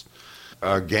cells.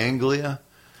 Our ganglia,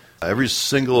 every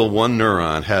single one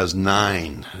neuron has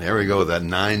 9. There we go, that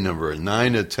 9 number,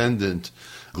 9 attendant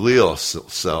glial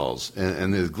cells.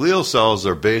 And the glial cells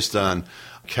are based on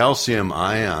calcium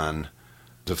ion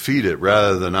to feed it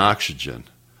rather than oxygen.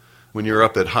 When you're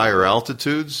up at higher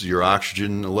altitudes, your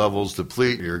oxygen levels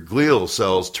deplete, your glial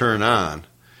cells turn on,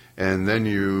 and then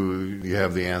you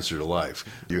have the answer to life.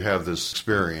 You have this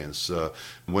experience.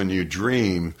 When you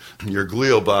dream, your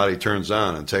glial body turns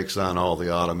on and takes on all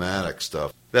the automatic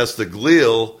stuff. That's the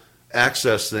glial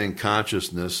accessing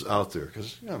consciousness out there.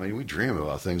 Because, we dream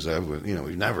about things that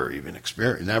we've never even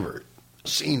experienced, never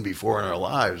seen before in our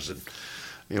lives. And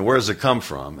where does it come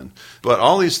from? But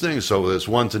all these things, so it's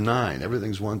 1 to 9.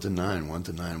 Everything's 1 to 9, 1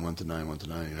 to 9, 1 to 9, 1 to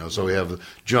 9. So we have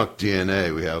junk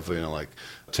DNA. We have, like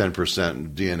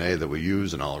 10% DNA that we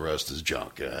use, and all the rest is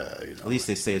junk. At least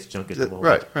they say it's junk at the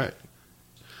moment. Right.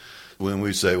 When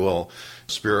we say, well,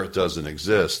 spirit doesn't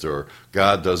exist or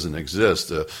God doesn't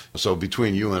exist, so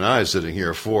between you and I sitting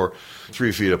here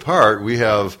 3 feet apart, we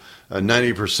have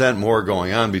 90% more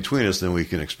going on between us than we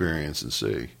can experience and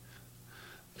see.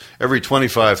 Every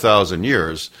 25,000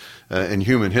 years in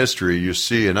human history, you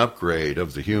see an upgrade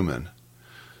of the human.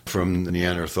 From the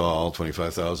Neanderthal,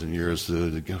 25,000 years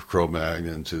to the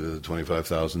Cro-Magnon, to the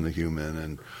 25,000 the human,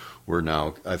 and we're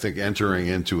now, I think, entering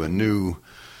into a new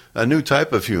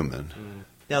type of human.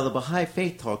 Now, the Baha'i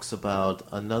Faith talks about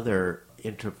another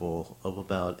interval of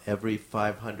about every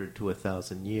 500 to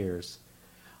 1,000 years,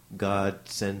 God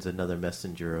sends another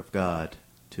messenger of God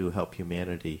to help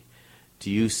humanity. Do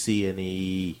you see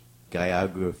any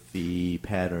geography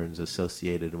patterns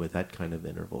associated with that kind of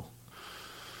interval?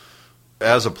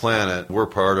 As a planet, we're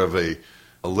part of a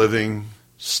living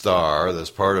star that's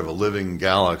part of a living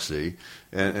galaxy,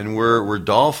 and we're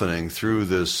dolphining through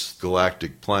this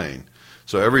galactic plane.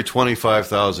 So every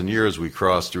 25,000 years we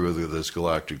cross through this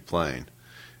galactic plane.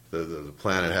 The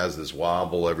planet has this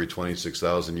wobble every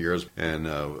 26,000 years, and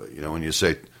when you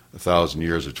say 1,000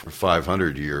 years or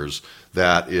 500 years,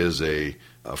 that is a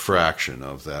fraction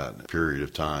of that period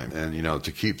of time. And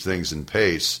to keep things in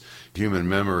pace, human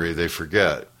memory, they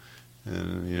forget.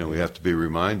 And, we have to be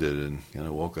reminded and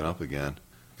woken up again.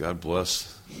 God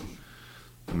bless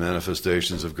the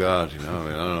manifestations of God. I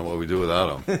don't know what we do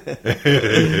without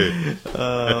them.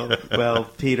 Well,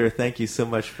 Peter, thank you so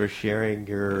much for sharing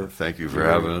your Thank you for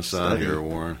having us on here,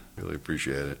 Warren. Really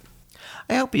appreciate it.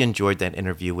 I hope you enjoyed that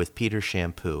interview with Peter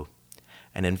Champoux,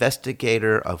 an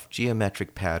investigator of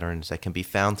geometric patterns that can be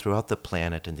found throughout the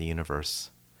planet and the universe,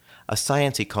 a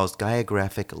science he calls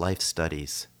geographic life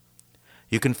studies.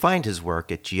 You can find his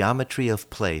work at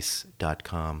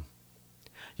geometryofplace.com.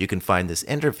 You can find this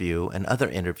interview and other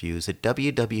interviews at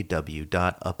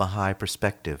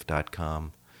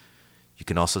www.abahaiperspective.com. You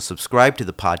can also subscribe to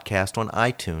the podcast on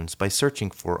iTunes by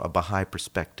searching for A Baha'i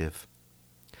Perspective.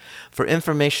 For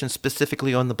information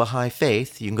specifically on the Baha'i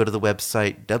Faith, you can go to the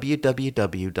website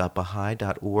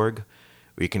www.baha'i.org, or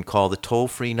you can call the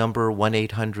toll-free number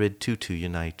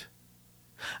 1-800-22-UNITE.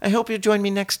 I hope you'll join me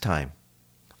next time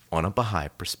on A Baha'i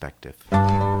Perspective.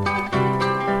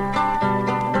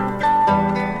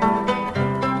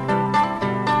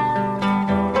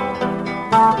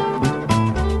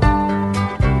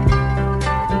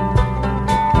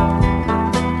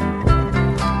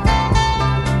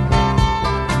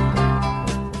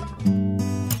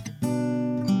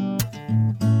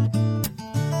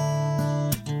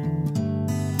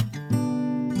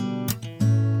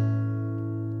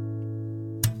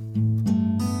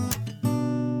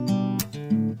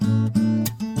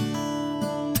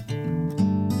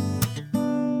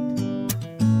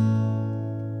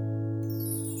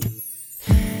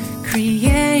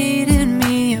 Create in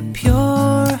me a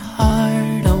pure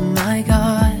heart, oh my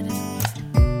God,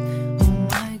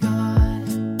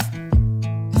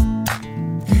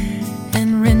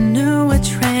 and renew a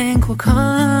tranquil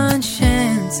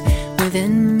conscience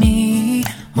within me,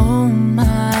 oh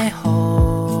my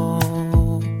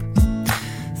hope.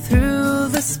 Through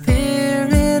the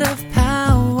Spirit of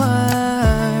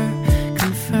power,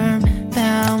 confirm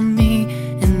thou me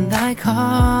in thy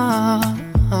cause.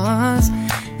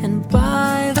 And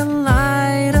by the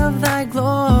light of thy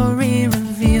glory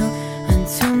reveal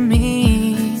unto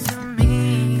me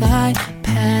thy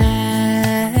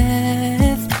path.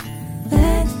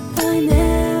 Let thine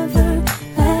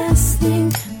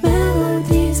everlasting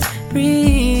melodies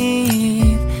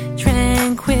breathe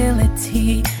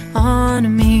tranquility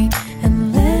on me,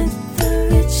 and let the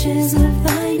riches of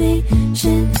thine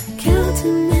ancient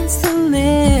countenance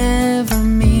deliver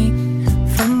me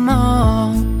from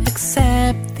all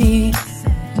except thee.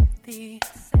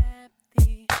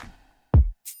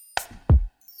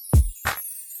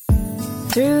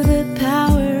 Through the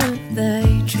power of thy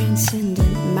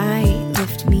transcendent might,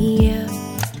 lift me up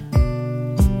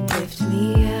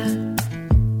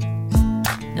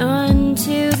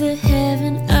unto the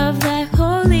heaven of thy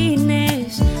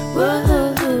holiness.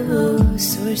 Whoa,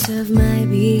 source of my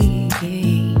being,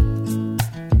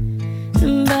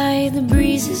 and by the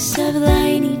breezes of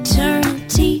thine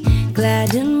eternity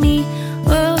gladden me,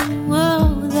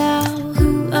 oh, thou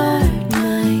who art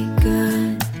my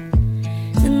God,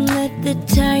 and let the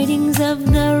tidings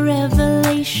of the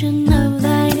revelation of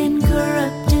thine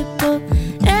incorruptible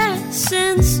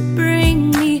essence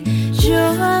bring me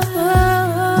joy.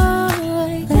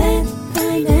 Let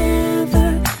thine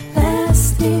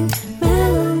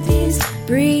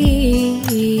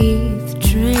breathe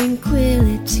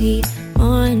tranquility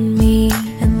on me,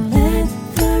 and let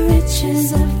the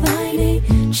riches of thine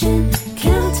ancient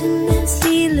countenance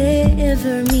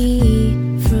deliver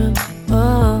me from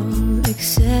all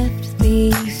except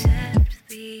thee.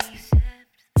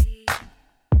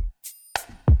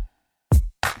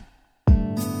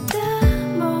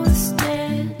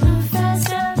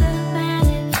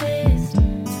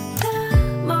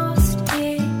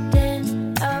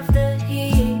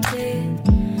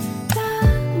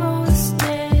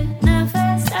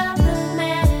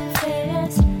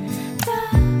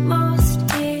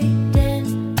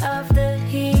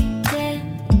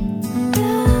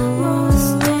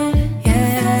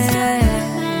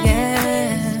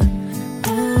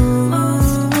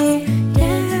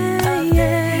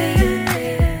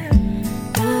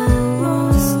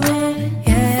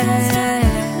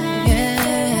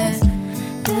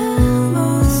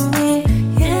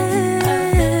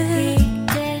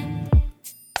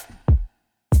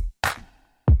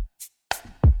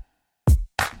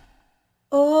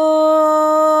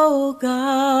 Oh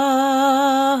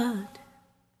God,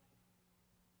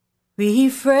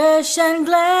 refresh and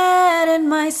gladden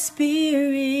my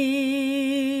spirit,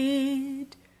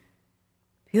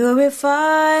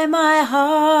 purify my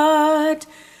heart,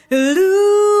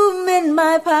 illumine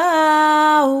my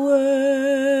powers.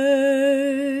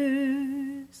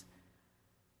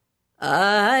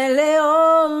 I lay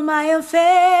all my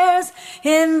affairs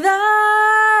in thy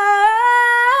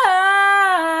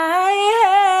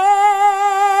hand.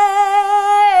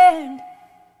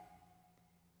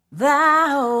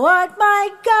 Thou art my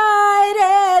guide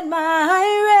and my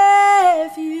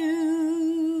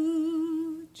refuge.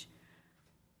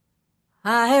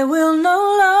 I will no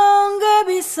longer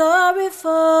be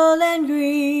sorrowful and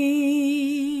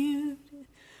grieved.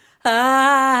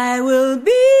 I will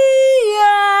be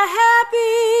a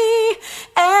happy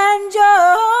and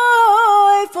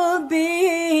joyful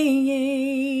being.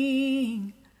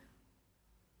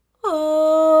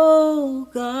 Oh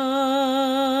God,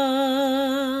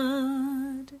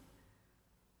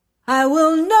 I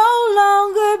will no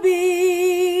longer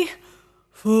be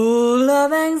full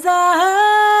of anxiety,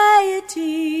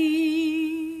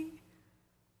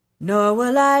 nor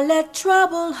will I let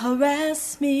trouble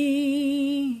harass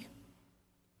me.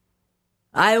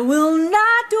 I will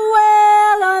not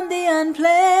dwell on the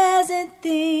unpleasant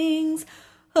things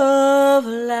of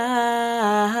life.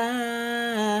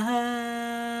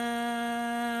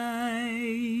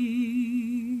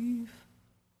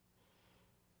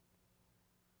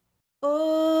 Oh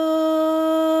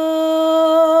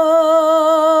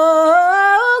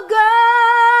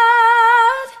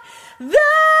God,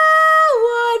 thou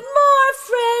art more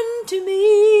friend to me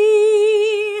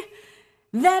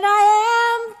than I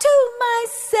am to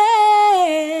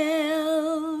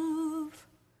myself.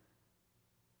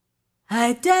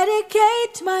 I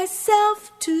dedicate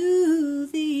myself to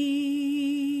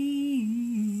thee,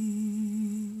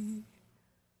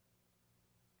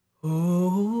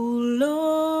 oh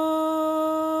Lord.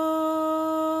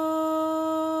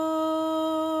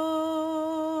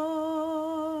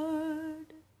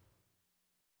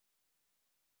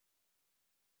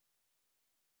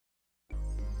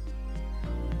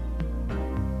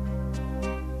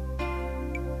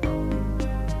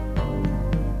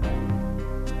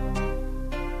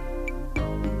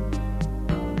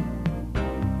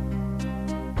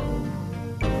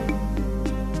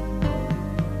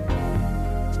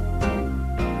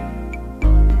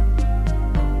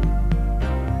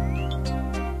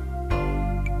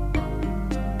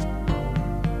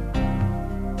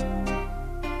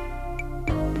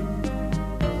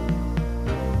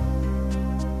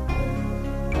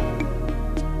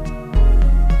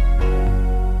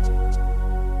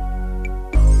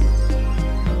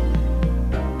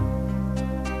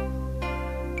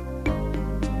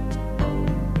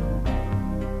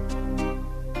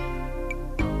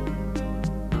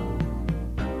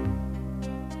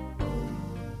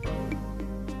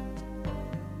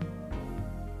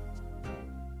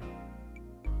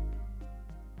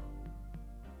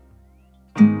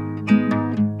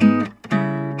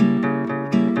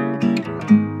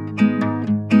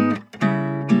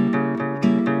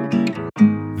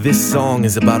 This song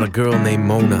is about a girl named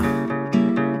Mona.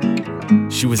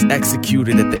 She was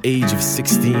executed at the age of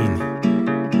 16.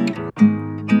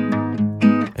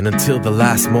 And until the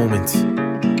last moment,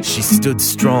 she stood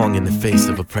strong in the face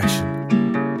of oppression.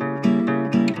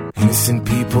 Innocent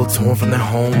people torn from their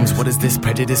homes. What is this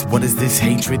prejudice? What is this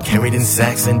hatred? Carried in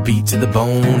sacks and beat to the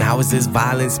bone. How is this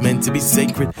violence meant to be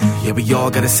sacred? Yeah, we all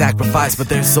gotta sacrifice, but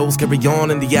their souls carry on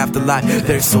in the afterlife.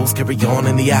 Their souls carry on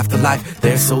in the afterlife.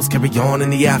 Their souls carry on in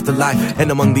the afterlife.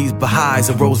 And among these Bahá'ís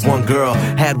arose one girl,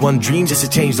 had one dream just to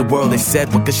change the world. They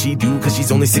said, what could she do? Cause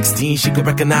she's only 16. She could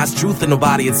recognize truth that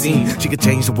nobody had seen. She could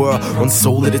change the world, one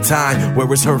soul at a time.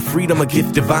 Where is her freedom, a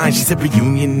gift divine? She said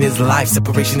reunion is life,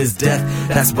 separation is death.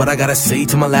 That's what I gotta say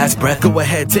to my last breath. Go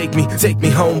ahead, take me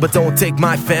home, but don't take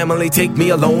my family, take me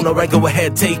alone. Alright, go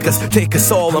ahead, take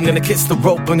us all. I'm gonna kiss the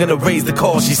rope, I'm gonna raise the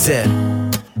call, she said.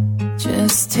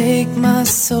 Just take my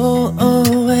soul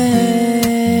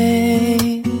away.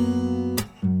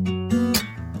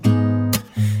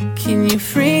 Can you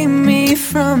free me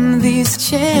from these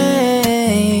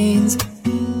chains?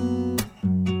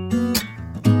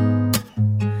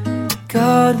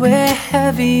 God, where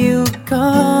have you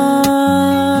gone?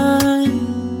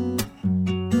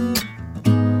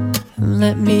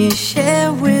 Let me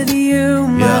share with you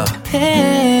my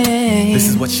pain. This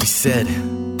is what she said.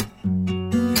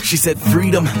 She said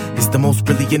freedom is the most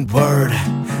brilliant word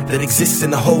that exists in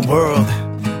the whole world.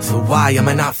 So why am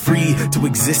I not free to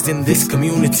exist in this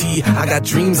community? I got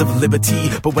dreams of liberty,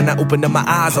 but when I open up my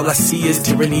eyes, all I see is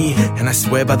tyranny. And I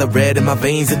swear by the red in my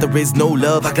veins that there is no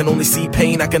love. I can only see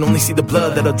pain, I can only see the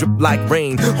blood that'll drip like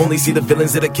rain. Only see the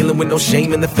villains that are killing with no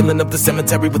shame. And they're filling up the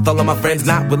cemetery with all of my friends,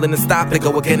 not willing to stop. They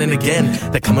go again and again.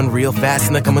 They're coming real fast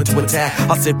and they're coming to attack.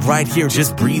 I'll sit right here,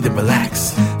 just breathe and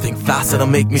relax. Think thoughts that'll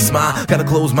make me smile. Gotta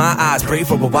close my eyes, pray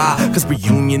for a while. Cause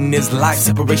reunion is life,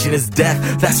 separation is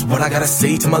death. That's what I gotta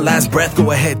say to my last breath. Go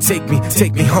ahead, take me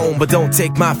home, but don't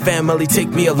take my family, take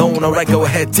me alone. Alright, go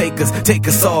ahead, take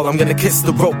us all. I'm gonna kiss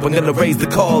the rope, I'm gonna raise the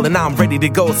call, and I'm ready to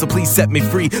go, so please set me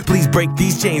free. Please break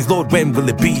these chains, Lord, when will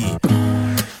it be?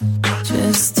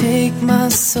 Just take my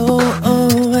soul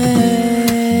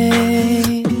away.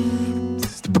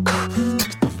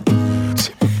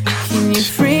 Can you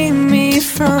free me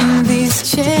from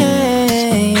these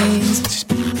chains?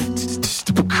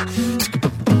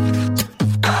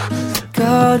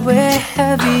 God, where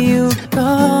have you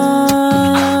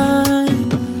gone?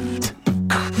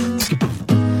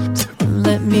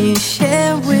 Let me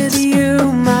share with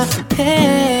you my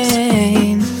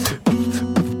pain.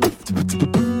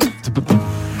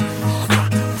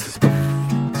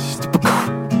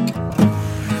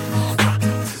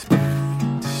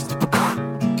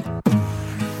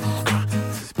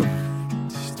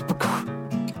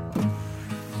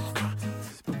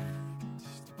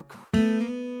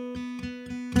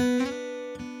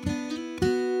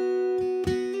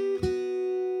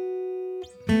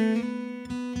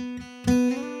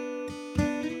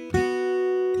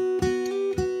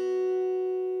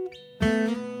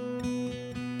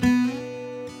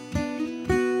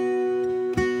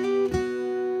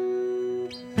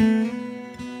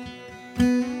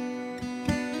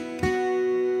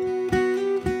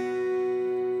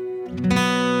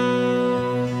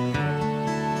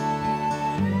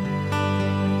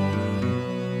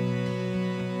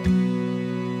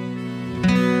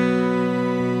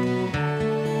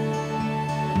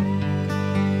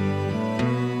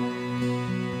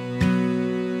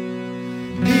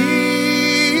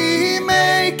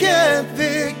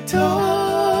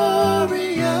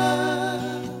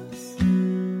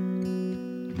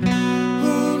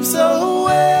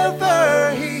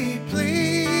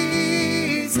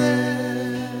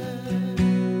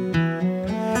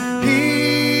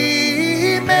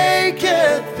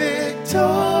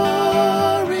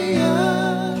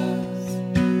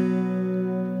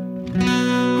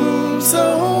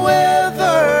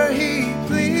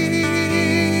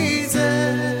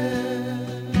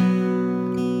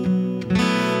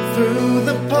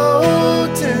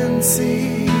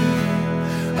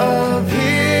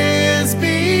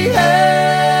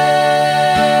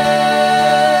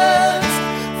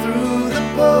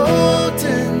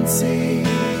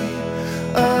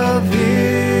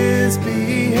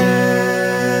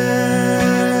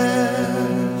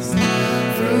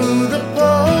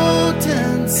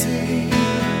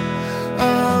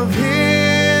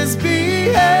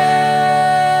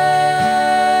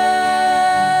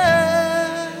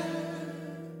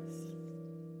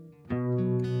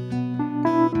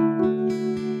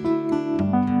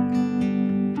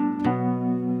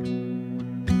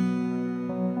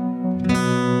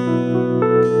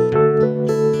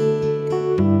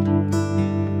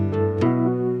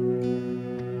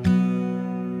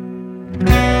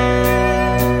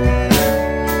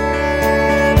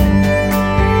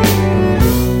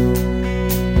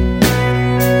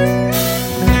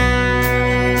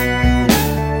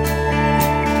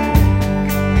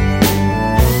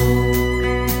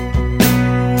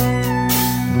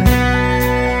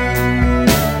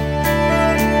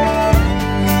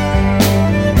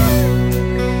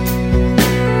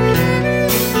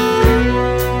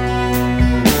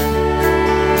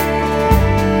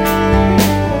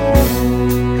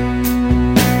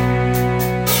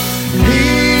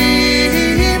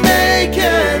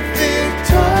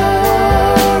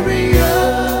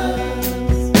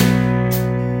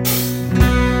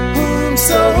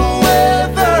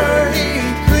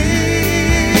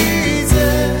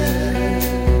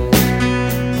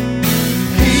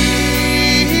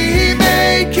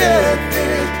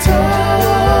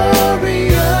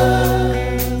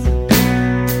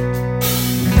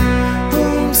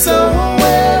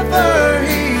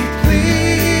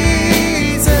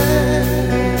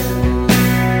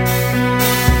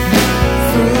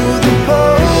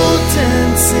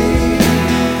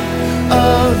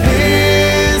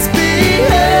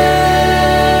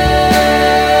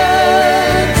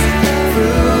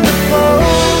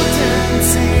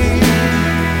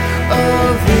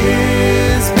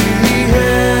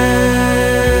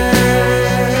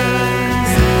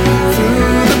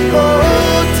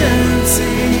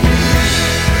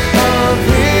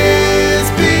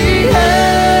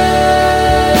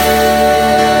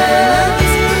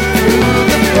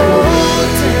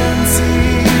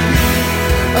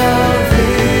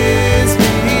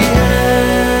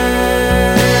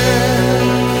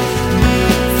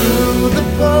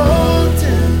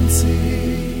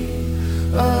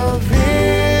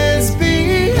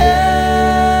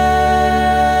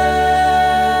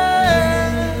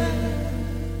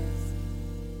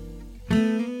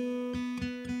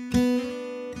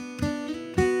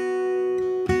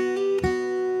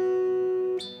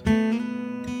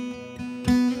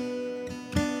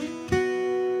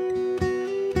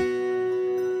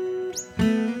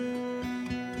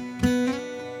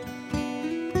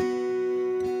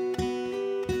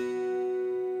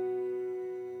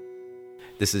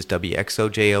 This is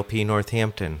WXOJLP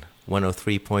Northampton,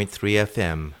 103.3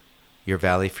 FM, your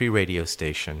Valley Free Radio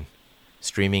station,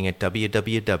 streaming at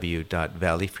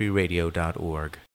www.valleyfreeradio.org.